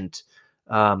agent,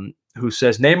 who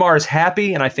says Neymar is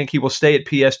happy, and I think he will stay at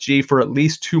PSG for at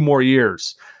least 2 more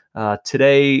years.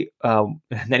 Today, and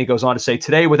then he goes on to say,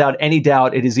 today, without any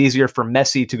doubt, it is easier for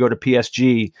Messi to go to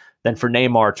PSG than for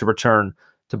Neymar to return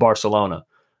to Barcelona.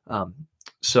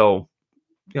 So,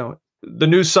 the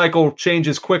news cycle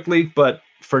changes quickly, but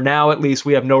for now, at least,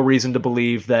 we have no reason to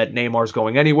believe that Neymar's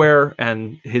going anywhere,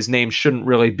 and his name shouldn't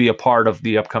really be a part of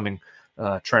the upcoming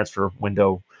transfer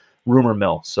window rumor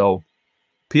mill. So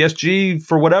PSG,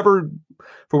 for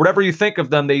whatever you think of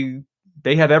them,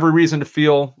 they have every reason to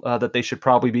feel that they should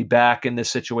probably be back in this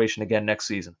situation again next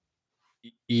season.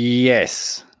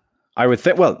 Yes, I would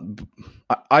think. Well,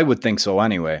 I would think so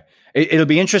anyway. It'll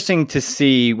be interesting to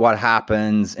see what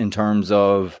happens in terms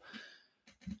of,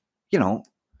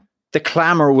 the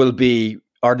clamor will be,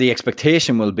 or the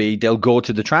expectation will be, they'll go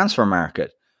to the transfer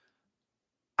market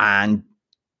and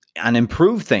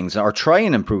improve things, or try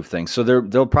and improve things. So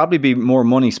there'll probably be more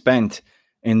money spent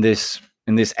in this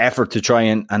effort to try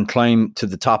and climb to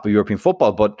the top of European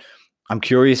football. But I'm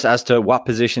curious as to what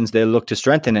positions they'll look to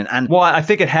strengthen in. And well, I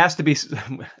think it has to be,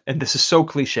 and this is so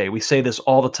cliche, we say this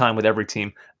all the time with every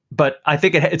team, but I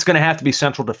think it's going to have to be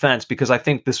central defense, because I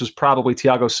think this was probably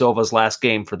Thiago Silva's last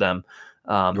game for them.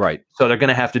 Right. So they're going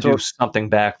to have to do something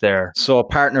back there. So a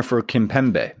partner for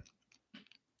Kimpembe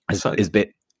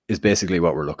is basically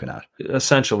what we're looking at.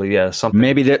 Essentially, yeah. Something.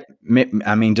 Maybe that.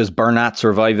 I mean, does Bernat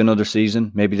survive another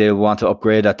season? Maybe they'll want to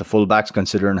upgrade at the fullbacks,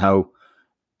 considering how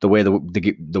the way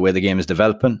the game is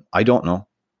developing. I don't know.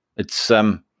 It's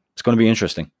going to be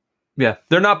interesting. Yeah,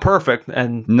 they're not perfect,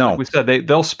 and no, like we said,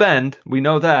 they'll spend. We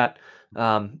know that,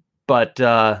 but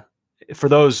for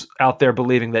those out there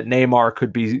believing that Neymar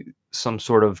could be some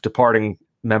sort of departing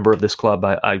member of this club,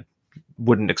 I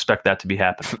wouldn't expect that to be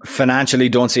happening. Financially,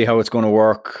 don't see how it's going to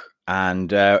work.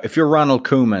 And if you're Ronald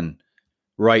Koeman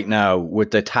right now,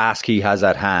 with the task he has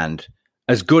at hand,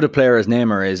 as good a player as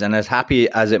Neymar is, and as happy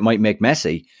as it might make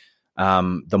Messi,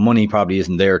 the money probably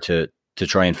isn't there to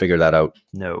try and figure that out.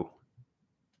 No.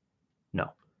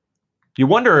 You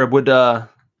wonder, would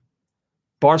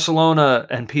Barcelona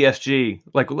and PSG,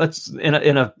 like, let's in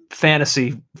a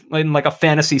fantasy, in like a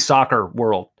fantasy soccer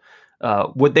world,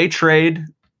 would they trade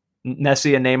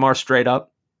Messi and Neymar straight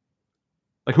up?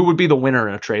 Like, who would be the winner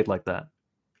in a trade like that?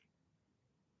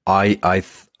 I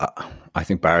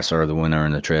think Barca are the winner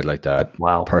in a trade like that.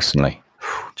 Wow, personally,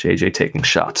 JJ taking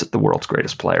shots at the world's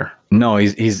greatest player. No,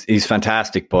 he's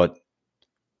fantastic, but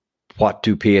what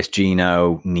do PSG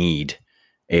now need?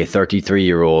 A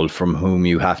 33-year-old from whom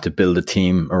you have to build a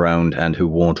team around and who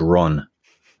won't run.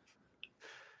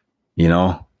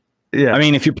 Yeah. I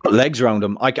mean, if you put legs around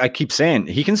him, I keep saying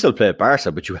he can still play at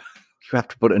Barca, but you have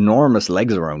to put enormous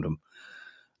legs around him.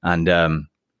 And I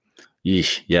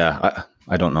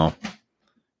don't know.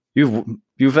 You've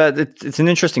it's an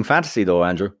interesting fantasy though,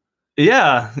 Andrew.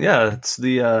 Yeah, it's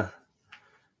the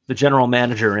general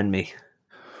manager in me.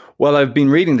 Well, I've been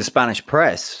reading the Spanish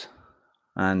press,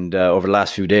 and over the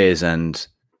last few days, and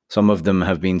some of them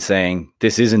have been saying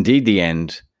this is indeed the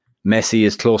end. Messi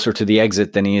is closer to the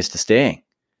exit than he is to staying.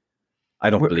 I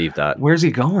don't believe that. Where's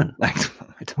he going?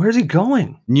 Where's he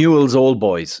going? Newell's Old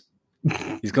Boys.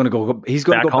 He's going to go. He's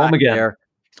going to go home back again. There.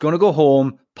 He's going to go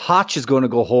home. Poch is going to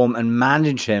go home and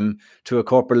manage him to a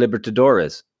Copa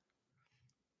Libertadores.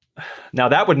 Now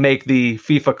that would make the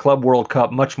FIFA Club World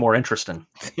Cup much more interesting.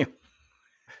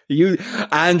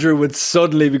 Andrew would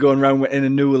suddenly be going around in a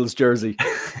Newell's jersey.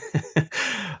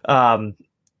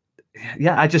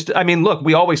 Yeah, I mean, look,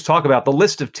 we always talk about the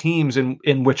list of teams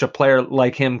in which a player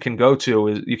like him can go to.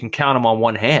 Is you can count them on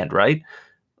one hand, right?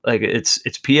 Like it's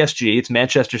PSG, it's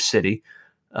Manchester City.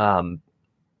 Can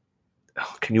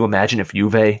you imagine if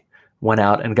Juve went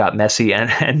out and got Messi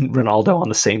and Ronaldo on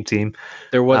the same team?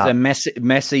 There was a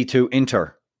Messi to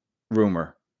Inter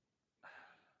rumor.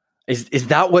 Is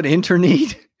that what Inter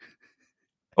need?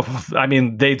 I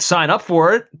mean, they'd sign up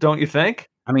for it, don't you think?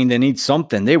 I mean, they need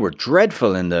something. They were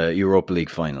dreadful in the Europa League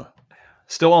final.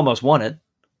 Still almost won it.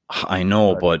 I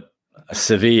know, but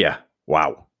Sevilla,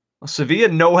 wow. Well, Sevilla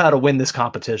know how to win this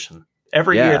competition.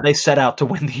 Every year they set out to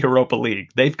win the Europa League.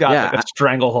 They've got a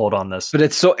stranglehold on this. But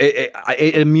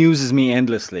it amuses me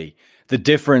endlessly. The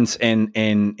difference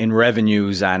in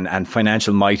revenues and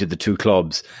financial might of the two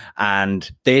clubs. And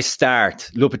they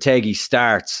Lopetegui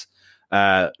starts,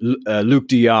 Luke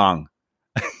de Jong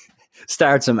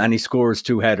starts him and he scores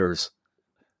 2 headers.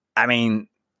 I mean,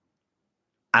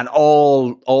 and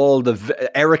all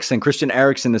the Christian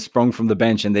Eriksen has sprung from the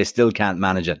bench and they still can't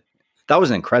manage it. That was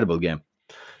an incredible game.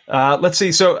 Let's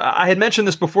see. So I had mentioned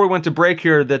this before we went to break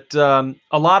here that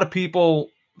a lot of people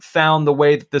found the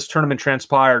way that this tournament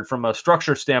transpired from a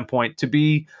structure standpoint to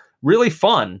be really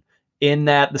fun, in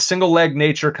that the single leg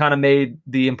nature kind of made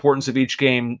the importance of each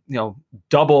game,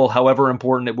 double however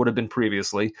important it would have been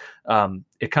previously.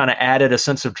 It kind of added a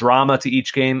sense of drama to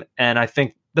each game. And I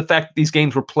think the fact that these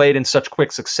games were played in such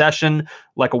quick succession,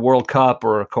 like a World Cup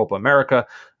or a Copa America,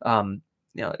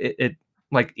 it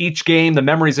like each game, the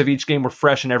memories of each game were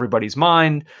fresh in everybody's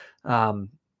mind.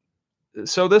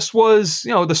 So this was,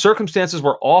 the circumstances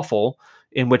were awful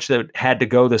in which they had to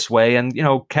go this way. And,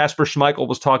 Kasper Schmeichel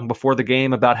was talking before the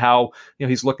game about how,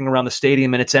 he's looking around the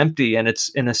stadium and it's empty, and it's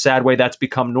in a sad way that's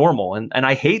become normal. And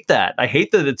I hate that. I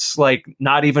hate that it's like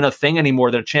not even a thing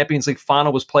anymore, that a Champions League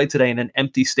final was played today in an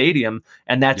empty stadium.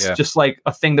 And that's just like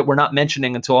a thing that we're not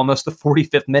mentioning until almost the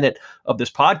 45th minute of this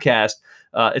podcast.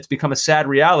 It's become a sad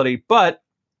reality, but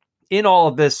in all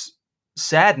of this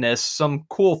sadness, some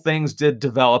cool things did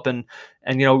develop, and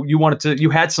you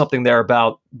had something there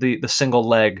about the single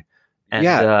leg, and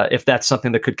if that's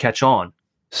something that could catch on.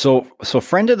 So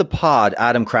friend of the pod,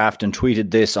 Adam Crafton,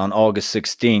 tweeted this on August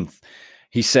 16th.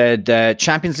 He said,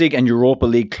 Champions League and Europa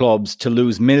League clubs to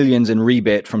lose millions in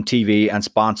rebate from TV and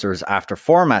sponsors after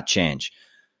format change.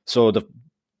 So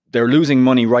they're losing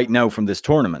money right now from this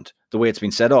tournament, the way it's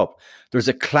been set up. There's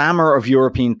a clamour of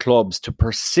European clubs to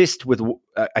persist with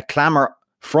a clamour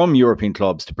from European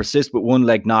clubs to persist with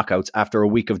one-leg knockouts after a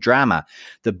week of drama.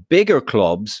 The bigger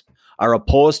clubs are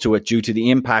opposed to it due to the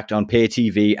impact on pay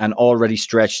TV and already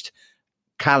stretched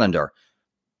calendar.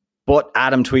 But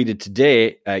Adam tweeted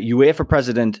today, UEFA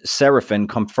President Serafin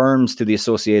confirms to the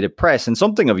Associated Press, and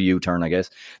something of a U-turn, I guess,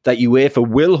 that UEFA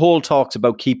will hold talks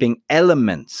about keeping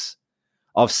elements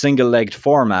of single-legged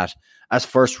format as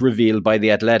first revealed by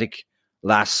The Athletic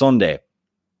last Sunday.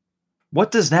 What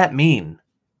does that mean?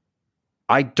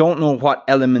 I don't know what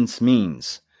elements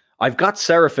means. I've got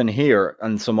Serafin here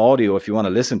and some audio if you want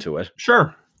to listen to it.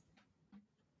 Sure.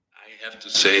 I have to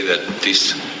say that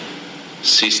this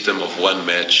system of one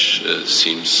match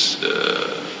seems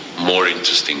more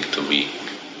interesting to me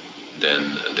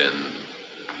than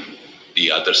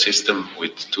the other system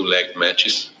with two-legged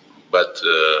matches. But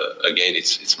again,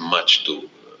 it's much too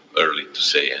early to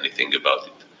say anything about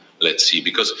it. Let's see,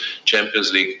 because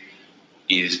Champions League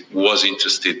was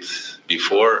interesting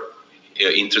before.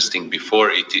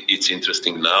 It's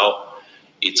interesting now.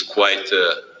 It's quite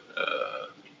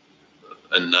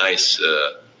a nice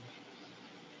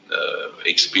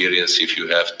experience if you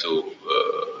have to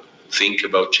think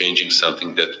about changing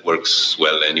something that works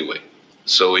well anyway.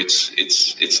 So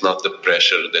it's not the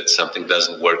pressure that something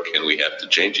doesn't work and we have to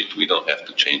change it. We don't have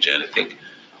to change anything.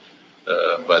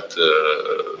 But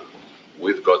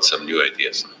we've got some new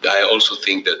ideas. I also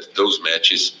think that those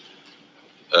matches,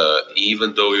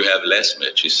 even though you have less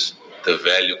matches, the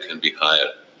value can be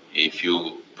higher if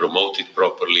you promote it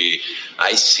properly.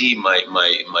 I see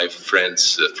my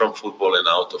friends from football and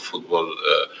out of football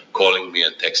calling me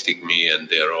and texting me, and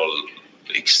they're all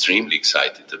extremely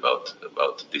excited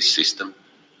about this system.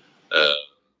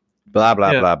 Blah,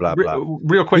 blah, blah, blah, blah.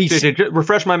 Real quick, JJ,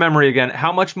 refresh my memory again.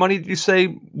 How much money did you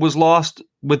say was lost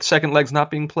with second legs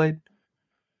not being played?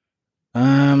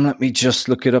 Let me just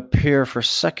look it up here for a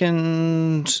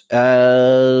second.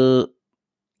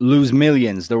 Lose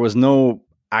millions. There was no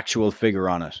actual figure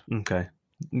on it. Okay.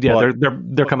 Yeah,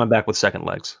 they're coming back with second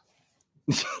legs.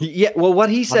 Yeah, well, what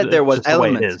he said there was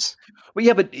elements. Well,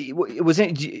 yeah, but it was.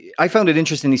 I found it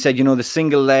interesting. He said, the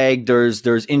single leg.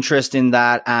 There's interest in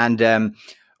that, and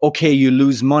okay, you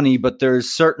lose money, but there's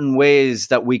certain ways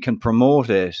that we can promote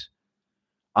it.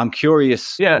 I'm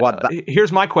curious. Yeah.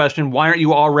 Here's my question: why aren't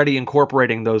you already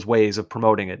incorporating those ways of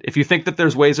promoting it? If you think that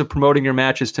there's ways of promoting your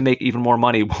matches to make even more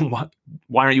money, why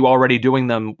aren't you already doing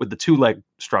them with the 2-leg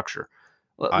structure?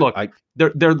 Look,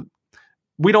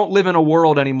 we don't live in a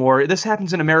world anymore. This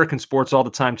happens in American sports all the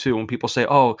time too. When people say,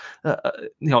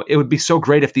 it would be so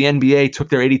great if the NBA took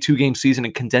their 82-game season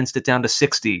and condensed it down to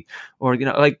 60, or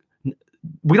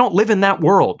we don't live in that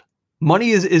world.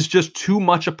 Money is just too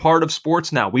much a part of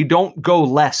sports now. We don't go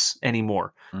less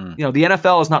anymore. The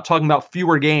NFL is not talking about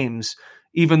fewer games,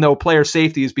 even though player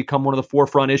safety has become one of the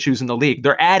forefront issues in the league.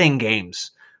 They're adding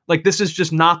games. This is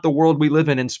just not the world we live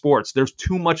in sports. There's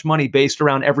too much money based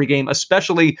around every game,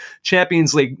 especially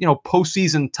Champions League,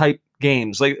 postseason type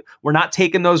games. We're not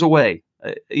taking those away.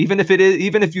 Even if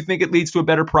you think it leads to a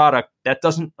better product, that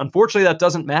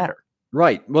doesn't matter.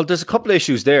 Right. Well, there's a couple of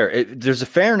issues there. There's a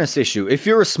fairness issue. If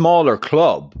you're a smaller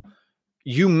club,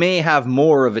 you may have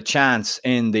more of a chance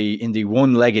in the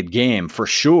one-legged game for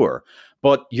sure,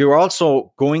 but you're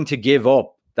also going to give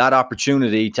up that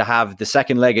opportunity to have the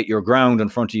second leg at your ground in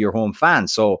front of your home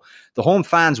fans. So the home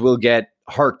fans will get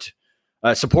hurt.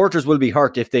 Supporters will be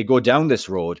hurt if they go down this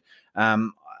road.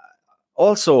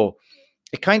 Also,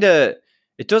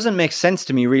 it doesn't make sense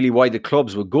to me really why the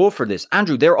clubs would go for this.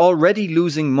 Andrew, they're already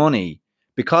losing money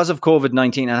because of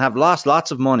COVID-19 and have lost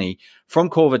lots of money from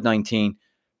COVID-19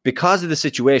 because of the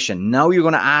situation. Now you're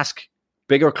going to ask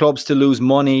bigger clubs to lose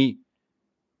money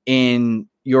in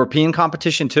European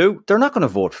competition too? They're not going to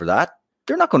vote for that.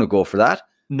 They're not going to go for that.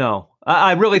 No,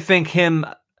 I really think him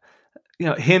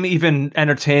even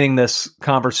entertaining this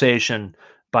conversation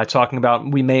by talking about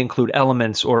we may include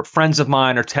elements, or friends of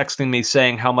mine are texting me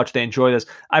saying how much they enjoy this.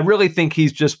 I really think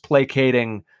he's just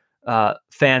placating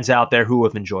fans out there who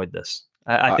have enjoyed this.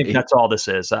 I think that's all this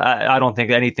is. I don't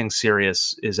think anything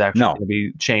serious is actually going to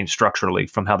be changed structurally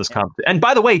from how this competition. And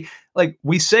by the way,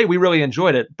 we say we really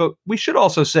enjoyed it, but we should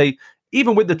also say,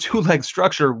 even with the 2-leg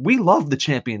structure, we love the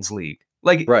Champions League.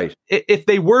 Right. If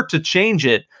they were to change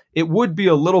it, it would be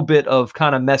a little bit of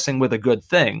kind of messing with a good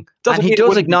thing. And he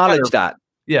does acknowledge that.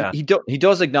 Yeah, he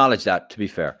does acknowledge that, to be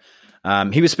fair.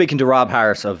 He was speaking to Rob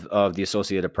Harris of the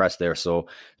Associated Press there, so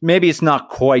maybe it's not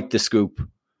quite the scoop.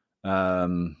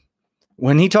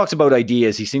 When he talks about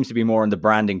ideas, he seems to be more on the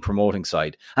branding, promoting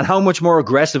side. And how much more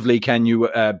aggressively can you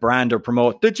brand or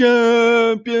promote the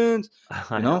champions?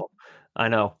 I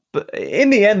know. But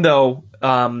in the end, though,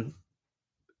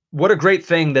 what a great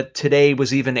thing that today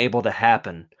was even able to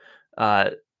happen.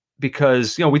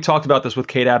 Because, we talked about this with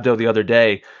Kate Abdo the other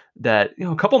day, that,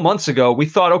 a couple months ago, we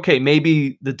thought, okay,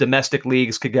 maybe the domestic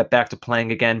leagues could get back to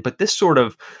playing again. But this sort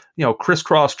of,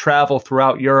 crisscross travel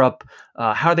throughout Europe,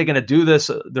 how are they going to do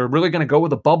this? They're really going to go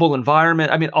with a bubble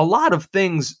environment. I mean, a lot of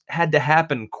things had to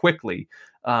happen quickly.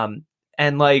 And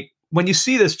when you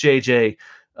see this, JJ,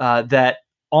 that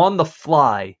on the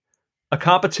fly, a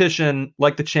competition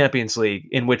like the Champions League,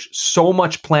 in which so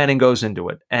much planning goes into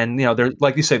it, and there's,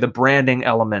 like you say, the branding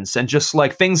elements, and just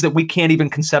things that we can't even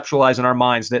conceptualize in our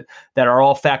minds that are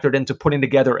all factored into putting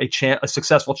together a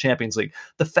successful Champions League.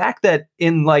 The fact that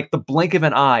in the blink of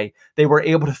an eye, they were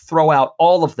able to throw out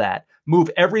all of that, move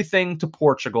everything to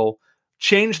Portugal,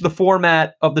 change the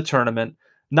format of the tournament,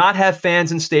 not have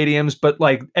fans in stadiums, but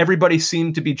everybody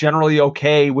seemed to be generally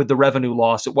okay with the revenue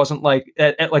loss. It wasn't like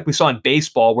we saw in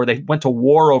baseball, where they went to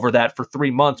war over that for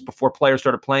 3 months before players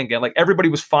started playing again. Everybody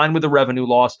was fine with the revenue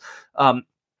loss.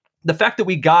 The fact that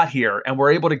we got here and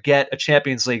were able to get a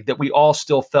Champions League that we all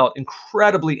still felt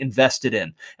incredibly invested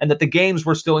in, and that the games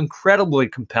were still incredibly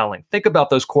compelling. Think about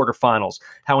those quarterfinals,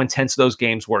 how intense those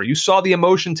games were. You saw the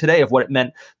emotion today of what it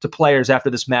meant to players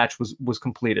after this match was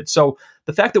completed. So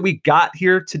the fact that we got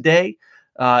here today,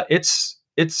 it's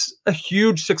a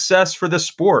huge success for this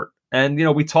sport. And,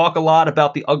 we talk a lot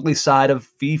about the ugly side of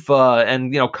FIFA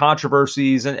and,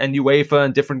 controversies and UEFA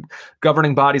and different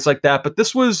governing bodies like that. But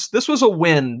this was a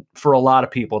win for a lot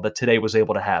of people that today was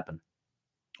able to happen.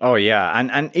 Oh, yeah.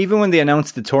 And even when they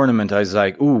announced the tournament, I was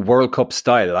like, ooh, World Cup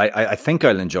style. I think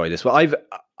I'll enjoy this. Well,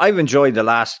 I've enjoyed the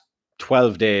last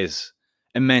 12 days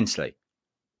immensely.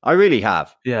 I really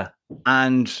have. Yeah.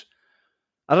 And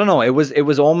I don't know, it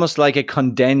was almost like a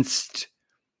condensed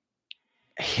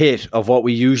hit of what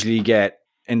we usually get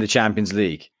in the Champions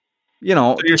League.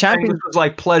 So you're saying this was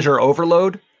like pleasure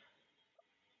overload?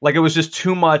 It was just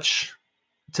too much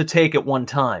to take at one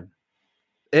time?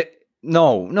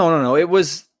 No. It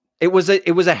was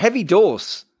a heavy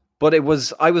dose, but I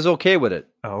was okay with it.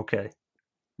 Oh, okay.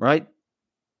 Right?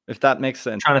 if that makes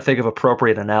sense. Trying to think of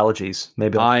appropriate analogies.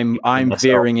 Maybe I'm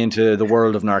veering into the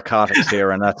world of narcotics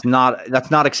here, and that's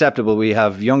not acceptable. We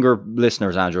have younger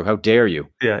listeners, Andrew. How dare you?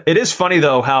 Yeah, it is funny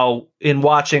though how in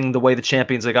watching the way the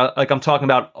Champions League, I'm talking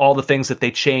about all the things that they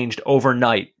changed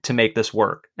overnight to make this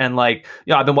work, and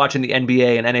I've been watching the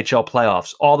NBA and NHL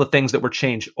playoffs, all the things that were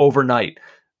changed overnight,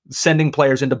 sending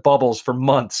players into bubbles for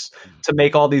months to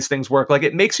make all these things work. Like,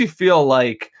 it makes you feel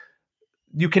like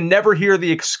you can never hear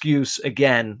the excuse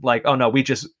again, like, oh no, we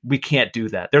can't do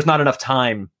that. There's not enough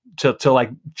time to like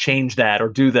change that or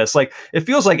do this. Like, it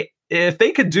feels like if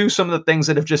they could do some of the things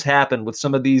that have just happened with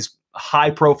some of these high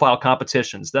profile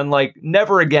competitions, then like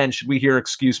never again should we hear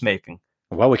excuse making.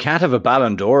 Well, we can't have a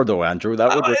Ballon d'Or though, Andrew.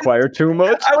 That would require too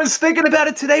much. I was thinking about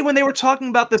it today when they were talking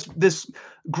about this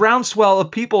groundswell of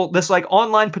people, this like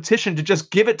online petition to just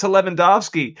give it to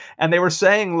Lewandowski, and they were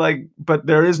saying like, but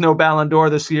there is no Ballon d'Or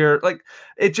this year. Like,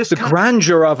 it just the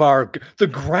grandeur of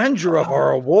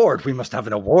our award. We must have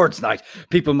an awards night.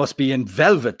 People must be in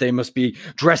velvet. They must be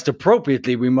dressed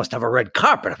appropriately. We must have a red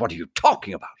carpet. What are you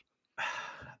talking about?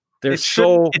 It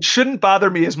shouldn't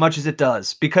bother me as much as it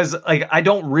does, because like I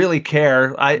don't really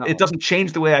care. It doesn't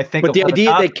change the way I think. But the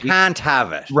idea they can't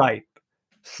have it, right?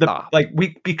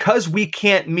 Because we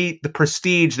can't meet the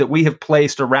prestige that we have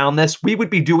placed around this, we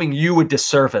would be doing you a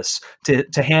disservice to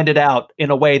hand it out in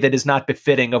a way that is not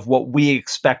befitting of what we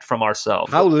expect from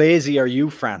ourselves. How lazy are you,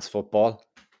 France football?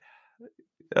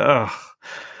 Ugh.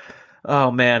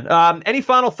 Oh man. Any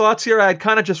final thoughts here? I had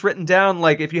kind of just written down,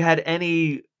 like, if you had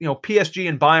any, PSG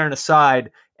and Bayern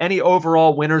aside, any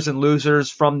overall winners and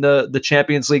losers from the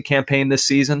Champions League campaign this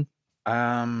season?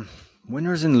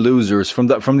 Winners and losers from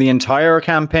the entire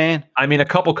campaign. I mean, a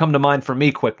couple come to mind for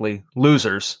me quickly.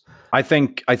 Losers. I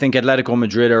think Atletico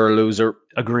Madrid are a loser.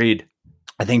 Agreed.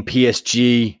 I think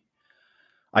PSG.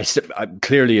 I'm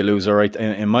clearly a loser, right?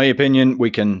 In my opinion,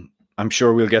 I'm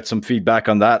sure we'll get some feedback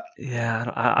on that.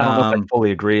 Yeah, I don't know if I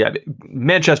fully agree.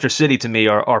 Manchester City, to me,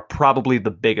 are probably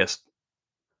the biggest,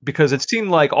 because it seemed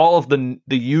like all of the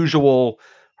usual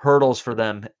hurdles for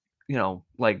them,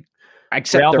 like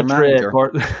except Real their Madrid, manager.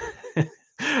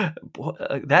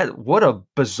 What a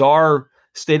bizarre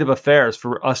state of affairs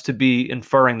for us to be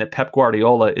inferring that Pep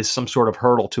Guardiola is some sort of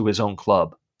hurdle to his own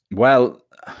club. Well,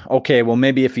 okay, well,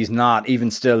 maybe if he's not,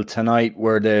 even still tonight,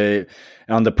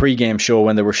 on the pregame show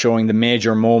when they were showing the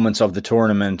major moments of the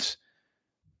tournament,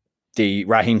 the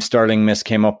Raheem Sterling miss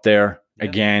came up there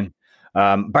again.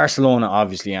 Barcelona,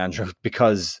 obviously, Andrew,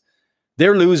 because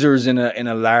they're losers in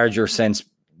a larger sense.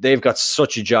 They've got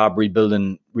such a job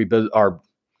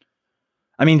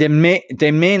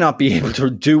they may not be able to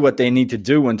do what they need to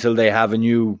do until they have a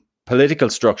new political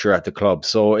structure at the club.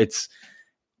 So it's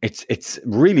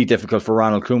really difficult for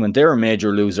Ronald Koeman. They're a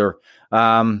major loser.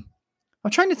 I'm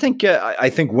trying to think. I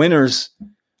think winners.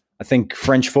 I think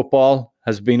French football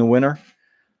has been a winner.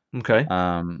 Okay.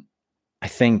 I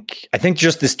think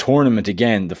just this tournament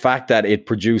again, the fact that it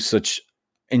produced such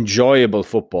enjoyable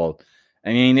football.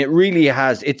 I mean, it really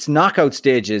has. Its knockout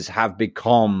stages have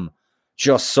become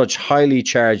just such highly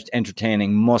charged,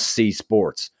 entertaining, must-see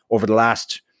sports over the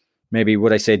last, maybe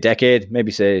would I say decade,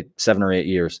 maybe say 7 or 8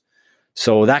 years.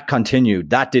 So that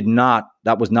continued. That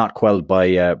was not quelled by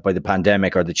the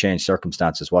pandemic or the changed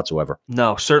circumstances whatsoever.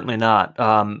 No, certainly not.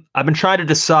 I've been trying to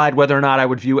decide whether or not I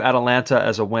would view Atalanta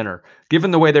as a winner,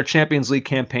 given the way their Champions League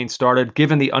campaign started,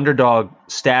 given the underdog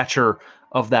stature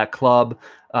of that club,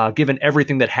 given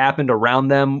everything that happened around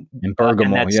them in Bergamo,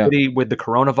 in that city with the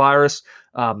coronavirus.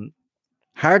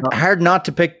 Hard not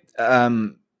to pick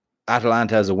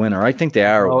Atalanta as a winner. I think they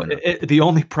are a winner. The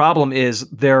only problem is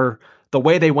the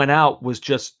way they went out was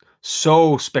just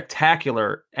so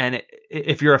spectacular. And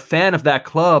if you're a fan of that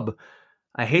club,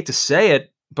 I hate to say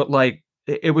it, but like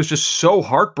it was just so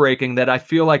heartbreaking that I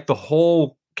feel like the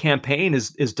whole campaign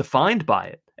is defined by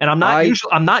it. And I'm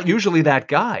not usually that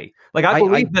guy. Like I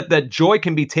believe that joy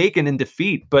can be taken in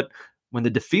defeat, but when the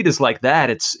defeat is like that,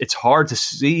 it's hard to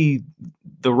see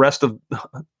the rest of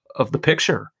the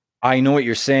picture. I know what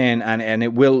you're saying, and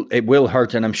it will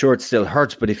hurt, and I'm sure it still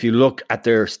hurts. But if you look at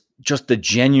just the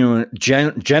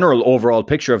general overall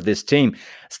picture of this team,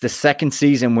 it's the second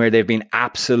season where they've been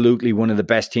absolutely one of the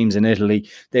best teams in Italy.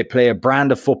 They play a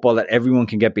brand of football that everyone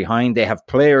can get behind. They have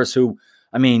players who,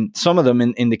 I mean, some of them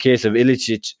in the case of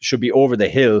Ilicic should be over the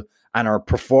hill and are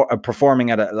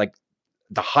performing at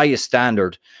the highest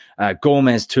standard.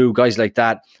 Gomez too, guys like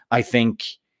that. I think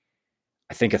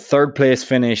a third place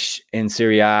finish in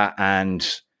Serie A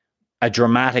and a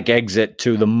dramatic exit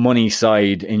to the money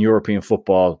side in European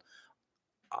football.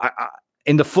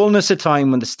 In the fullness of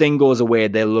time, when the sting goes away,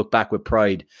 they'll look back with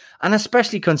pride. And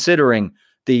especially considering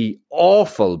the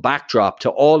awful backdrop to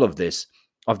all of this,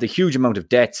 of the huge amount of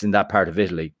debts in that part of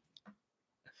Italy,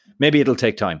 maybe it'll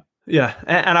take time. Yeah,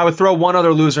 and I would throw one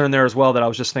other loser in there as well that I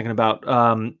was just thinking about.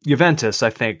 Juventus, I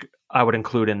think I would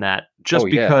include in that, just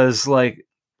because, like,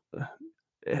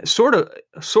 sort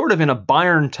of in a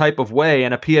Bayern type of way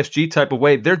and a PSG type of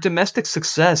way, their domestic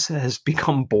success has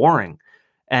become boring.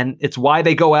 And it's why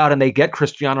they go out and they get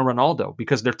Cristiano Ronaldo,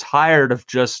 because they're tired of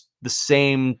just the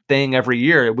same thing every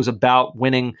year. It was about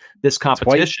winning this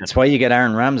competition. That's why you get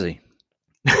Aaron Ramsey.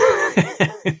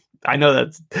 I know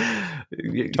that's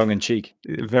tongue in cheek.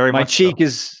 Very my much.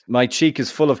 My cheek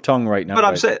is full of tongue right now. But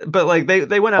I'm saying, but like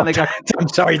they went out and they got. I'm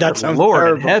sorry, that sounds Lord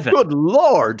terrible. In heaven. Good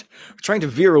Lord, we're trying to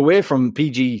veer away from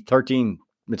PG-13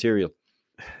 material.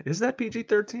 Is that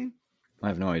PG-13? I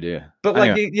have no idea. But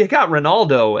anyway. Like you got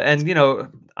Ronaldo, and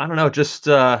I don't know, just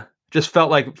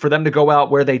felt like for them to go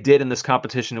out where they did in this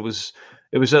competition, it was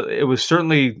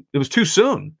certainly too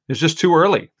soon. It was just too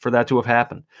early for that to have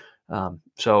happened.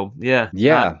 So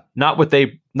not what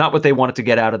they wanted to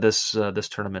get out of this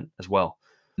tournament as well.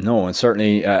 No, and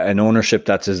certainly an ownership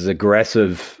that's as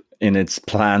aggressive in its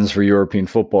plans for European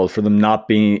football, for them not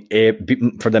being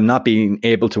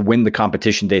able to win the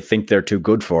competition they think they're too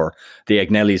good for. The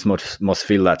Agnellis must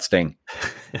feel that sting.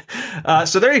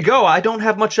 So there you go. I don't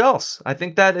have much else. I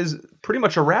think that is pretty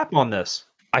much a wrap on this.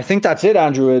 I think that's it,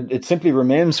 Andrew. It simply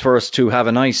remains for us to have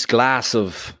a nice glass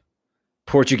of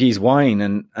Portuguese wine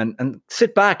and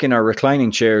sit back in our reclining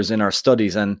chairs in our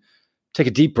studies and take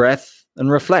a deep breath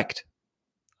and reflect.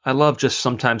 I love just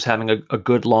sometimes having a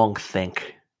good long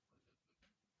think.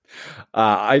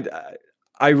 I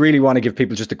really want to give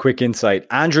people just a quick insight.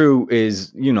 Andrew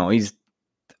is, he's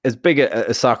as big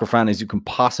a soccer fan as you can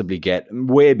possibly get,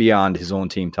 way beyond his own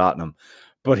team, Tottenham.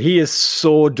 But he is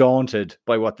so daunted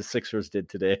by what the Sixers did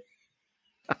today.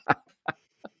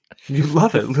 You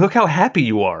love it. Look how happy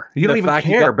you are. You don't even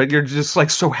care, but you're just like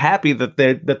so happy that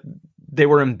they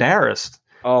were embarrassed.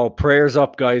 Oh, prayers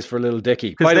up, guys, for little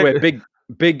Dicky. By the way, big.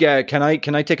 Can I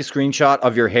take a screenshot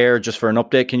of your hair just for an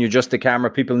update? Can you adjust the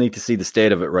camera? People need to see the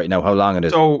state of it right now. How long it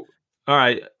is. So, all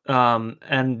right,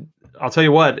 and I'll tell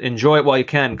you what. Enjoy it while you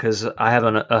can, because I have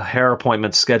a hair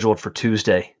appointment scheduled for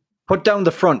Tuesday. Put down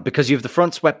the front, because you have the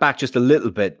front swept back just a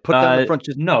little bit. Put down the front.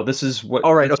 No, this is what.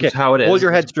 All right, okay. How it is. Hold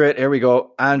your head straight. Here we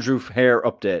go. Andrew hair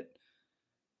update.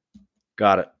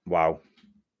 Got it. Wow.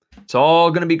 It's all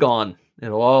going to be gone.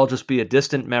 It'll all just be a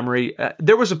distant memory.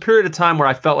 There was a period of time where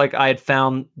I felt like I had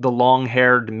found the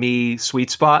long-haired me sweet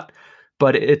spot,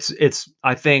 but it's.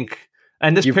 I think,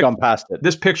 and this you've gone past it.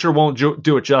 This picture won't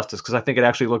do it justice, because I think it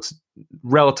actually looks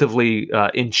relatively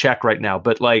in check right now.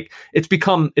 But like, it's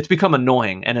become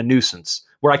annoying and a nuisance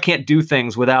where I can't do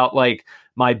things without like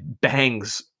my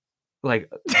bangs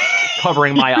like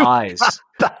covering my eyes.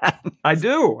 I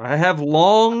do. I have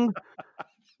long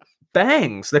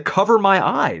bangs that cover my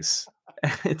eyes.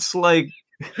 It's like,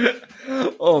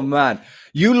 oh man,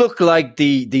 you look like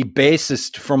the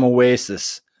bassist from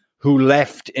Oasis who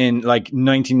left in like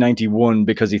 1991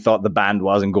 because he thought the band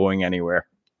wasn't going anywhere.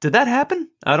 Did that happen?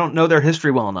 I don't know their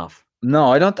history well enough.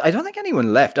 No, I don't think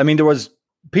anyone left. I mean, there was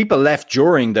people left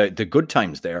during the good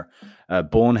times there,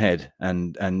 Bonehead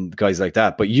and guys like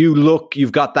that. But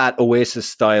you've got that Oasis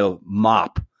style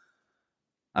mop.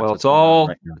 That's well,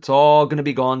 it's all going to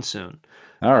be gone soon.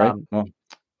 All right.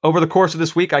 Over the course of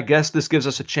this week, I guess this gives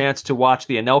us a chance to watch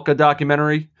the Anelka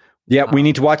documentary. Yeah, we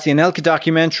need to watch the Anelka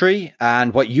documentary.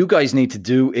 And what you guys need to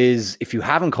do is, if you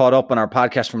haven't caught up on our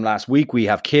podcast from last week, we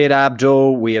have Kate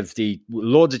Abdo. We have the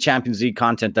loads of Champions League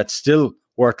content that's still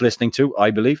worth listening to, I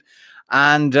believe.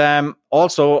 And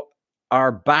also,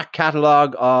 our back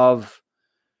catalogue of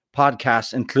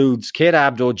podcasts includes Kate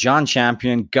Abdo, John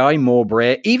Champion, Guy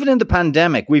Mowbray. Even in the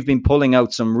pandemic, we've been pulling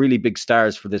out some really big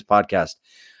stars for this podcast.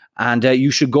 And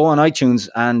you should go on iTunes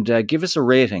and give us a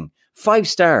rating.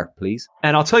 5-star, please.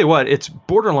 And I'll tell you what, it's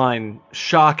borderline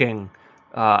shocking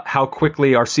how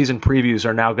quickly our season previews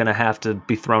are now going to have to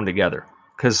be thrown together.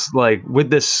 Because like with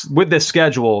this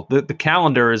schedule, the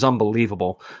calendar is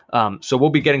unbelievable. So we'll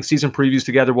be getting season previews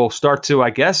together. We'll start to, I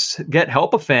guess, get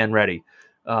Help a Fan ready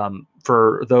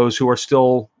for those who are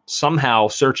still somehow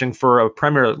searching for a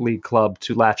Premier League club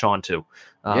to latch onto.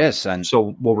 Yes, and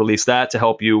so we'll release that to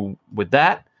help you with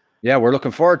that. Yeah, we're looking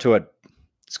forward to it.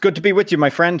 It's good to be with you, my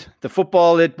friend. The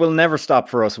football, it will never stop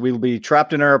for us. We'll be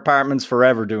trapped in our apartments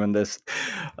forever doing this.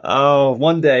 Oh,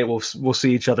 one day we'll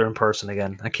see each other in person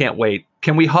again. I can't wait.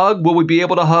 Can we hug? Will we be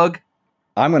able to hug?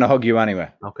 I'm going to hug you anyway.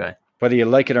 Okay. Whether you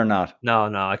like it or not.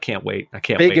 No, I can't wait. I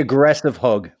can't wait. Big aggressive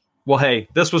hug. Well, hey,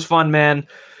 this was fun, man.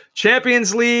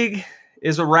 Champions League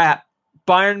is a wrap.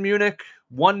 Bayern Munich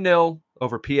 1-0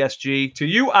 over PSG. To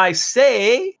you, I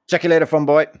say... Check you later, fun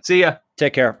boy. See ya.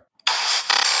 Take care.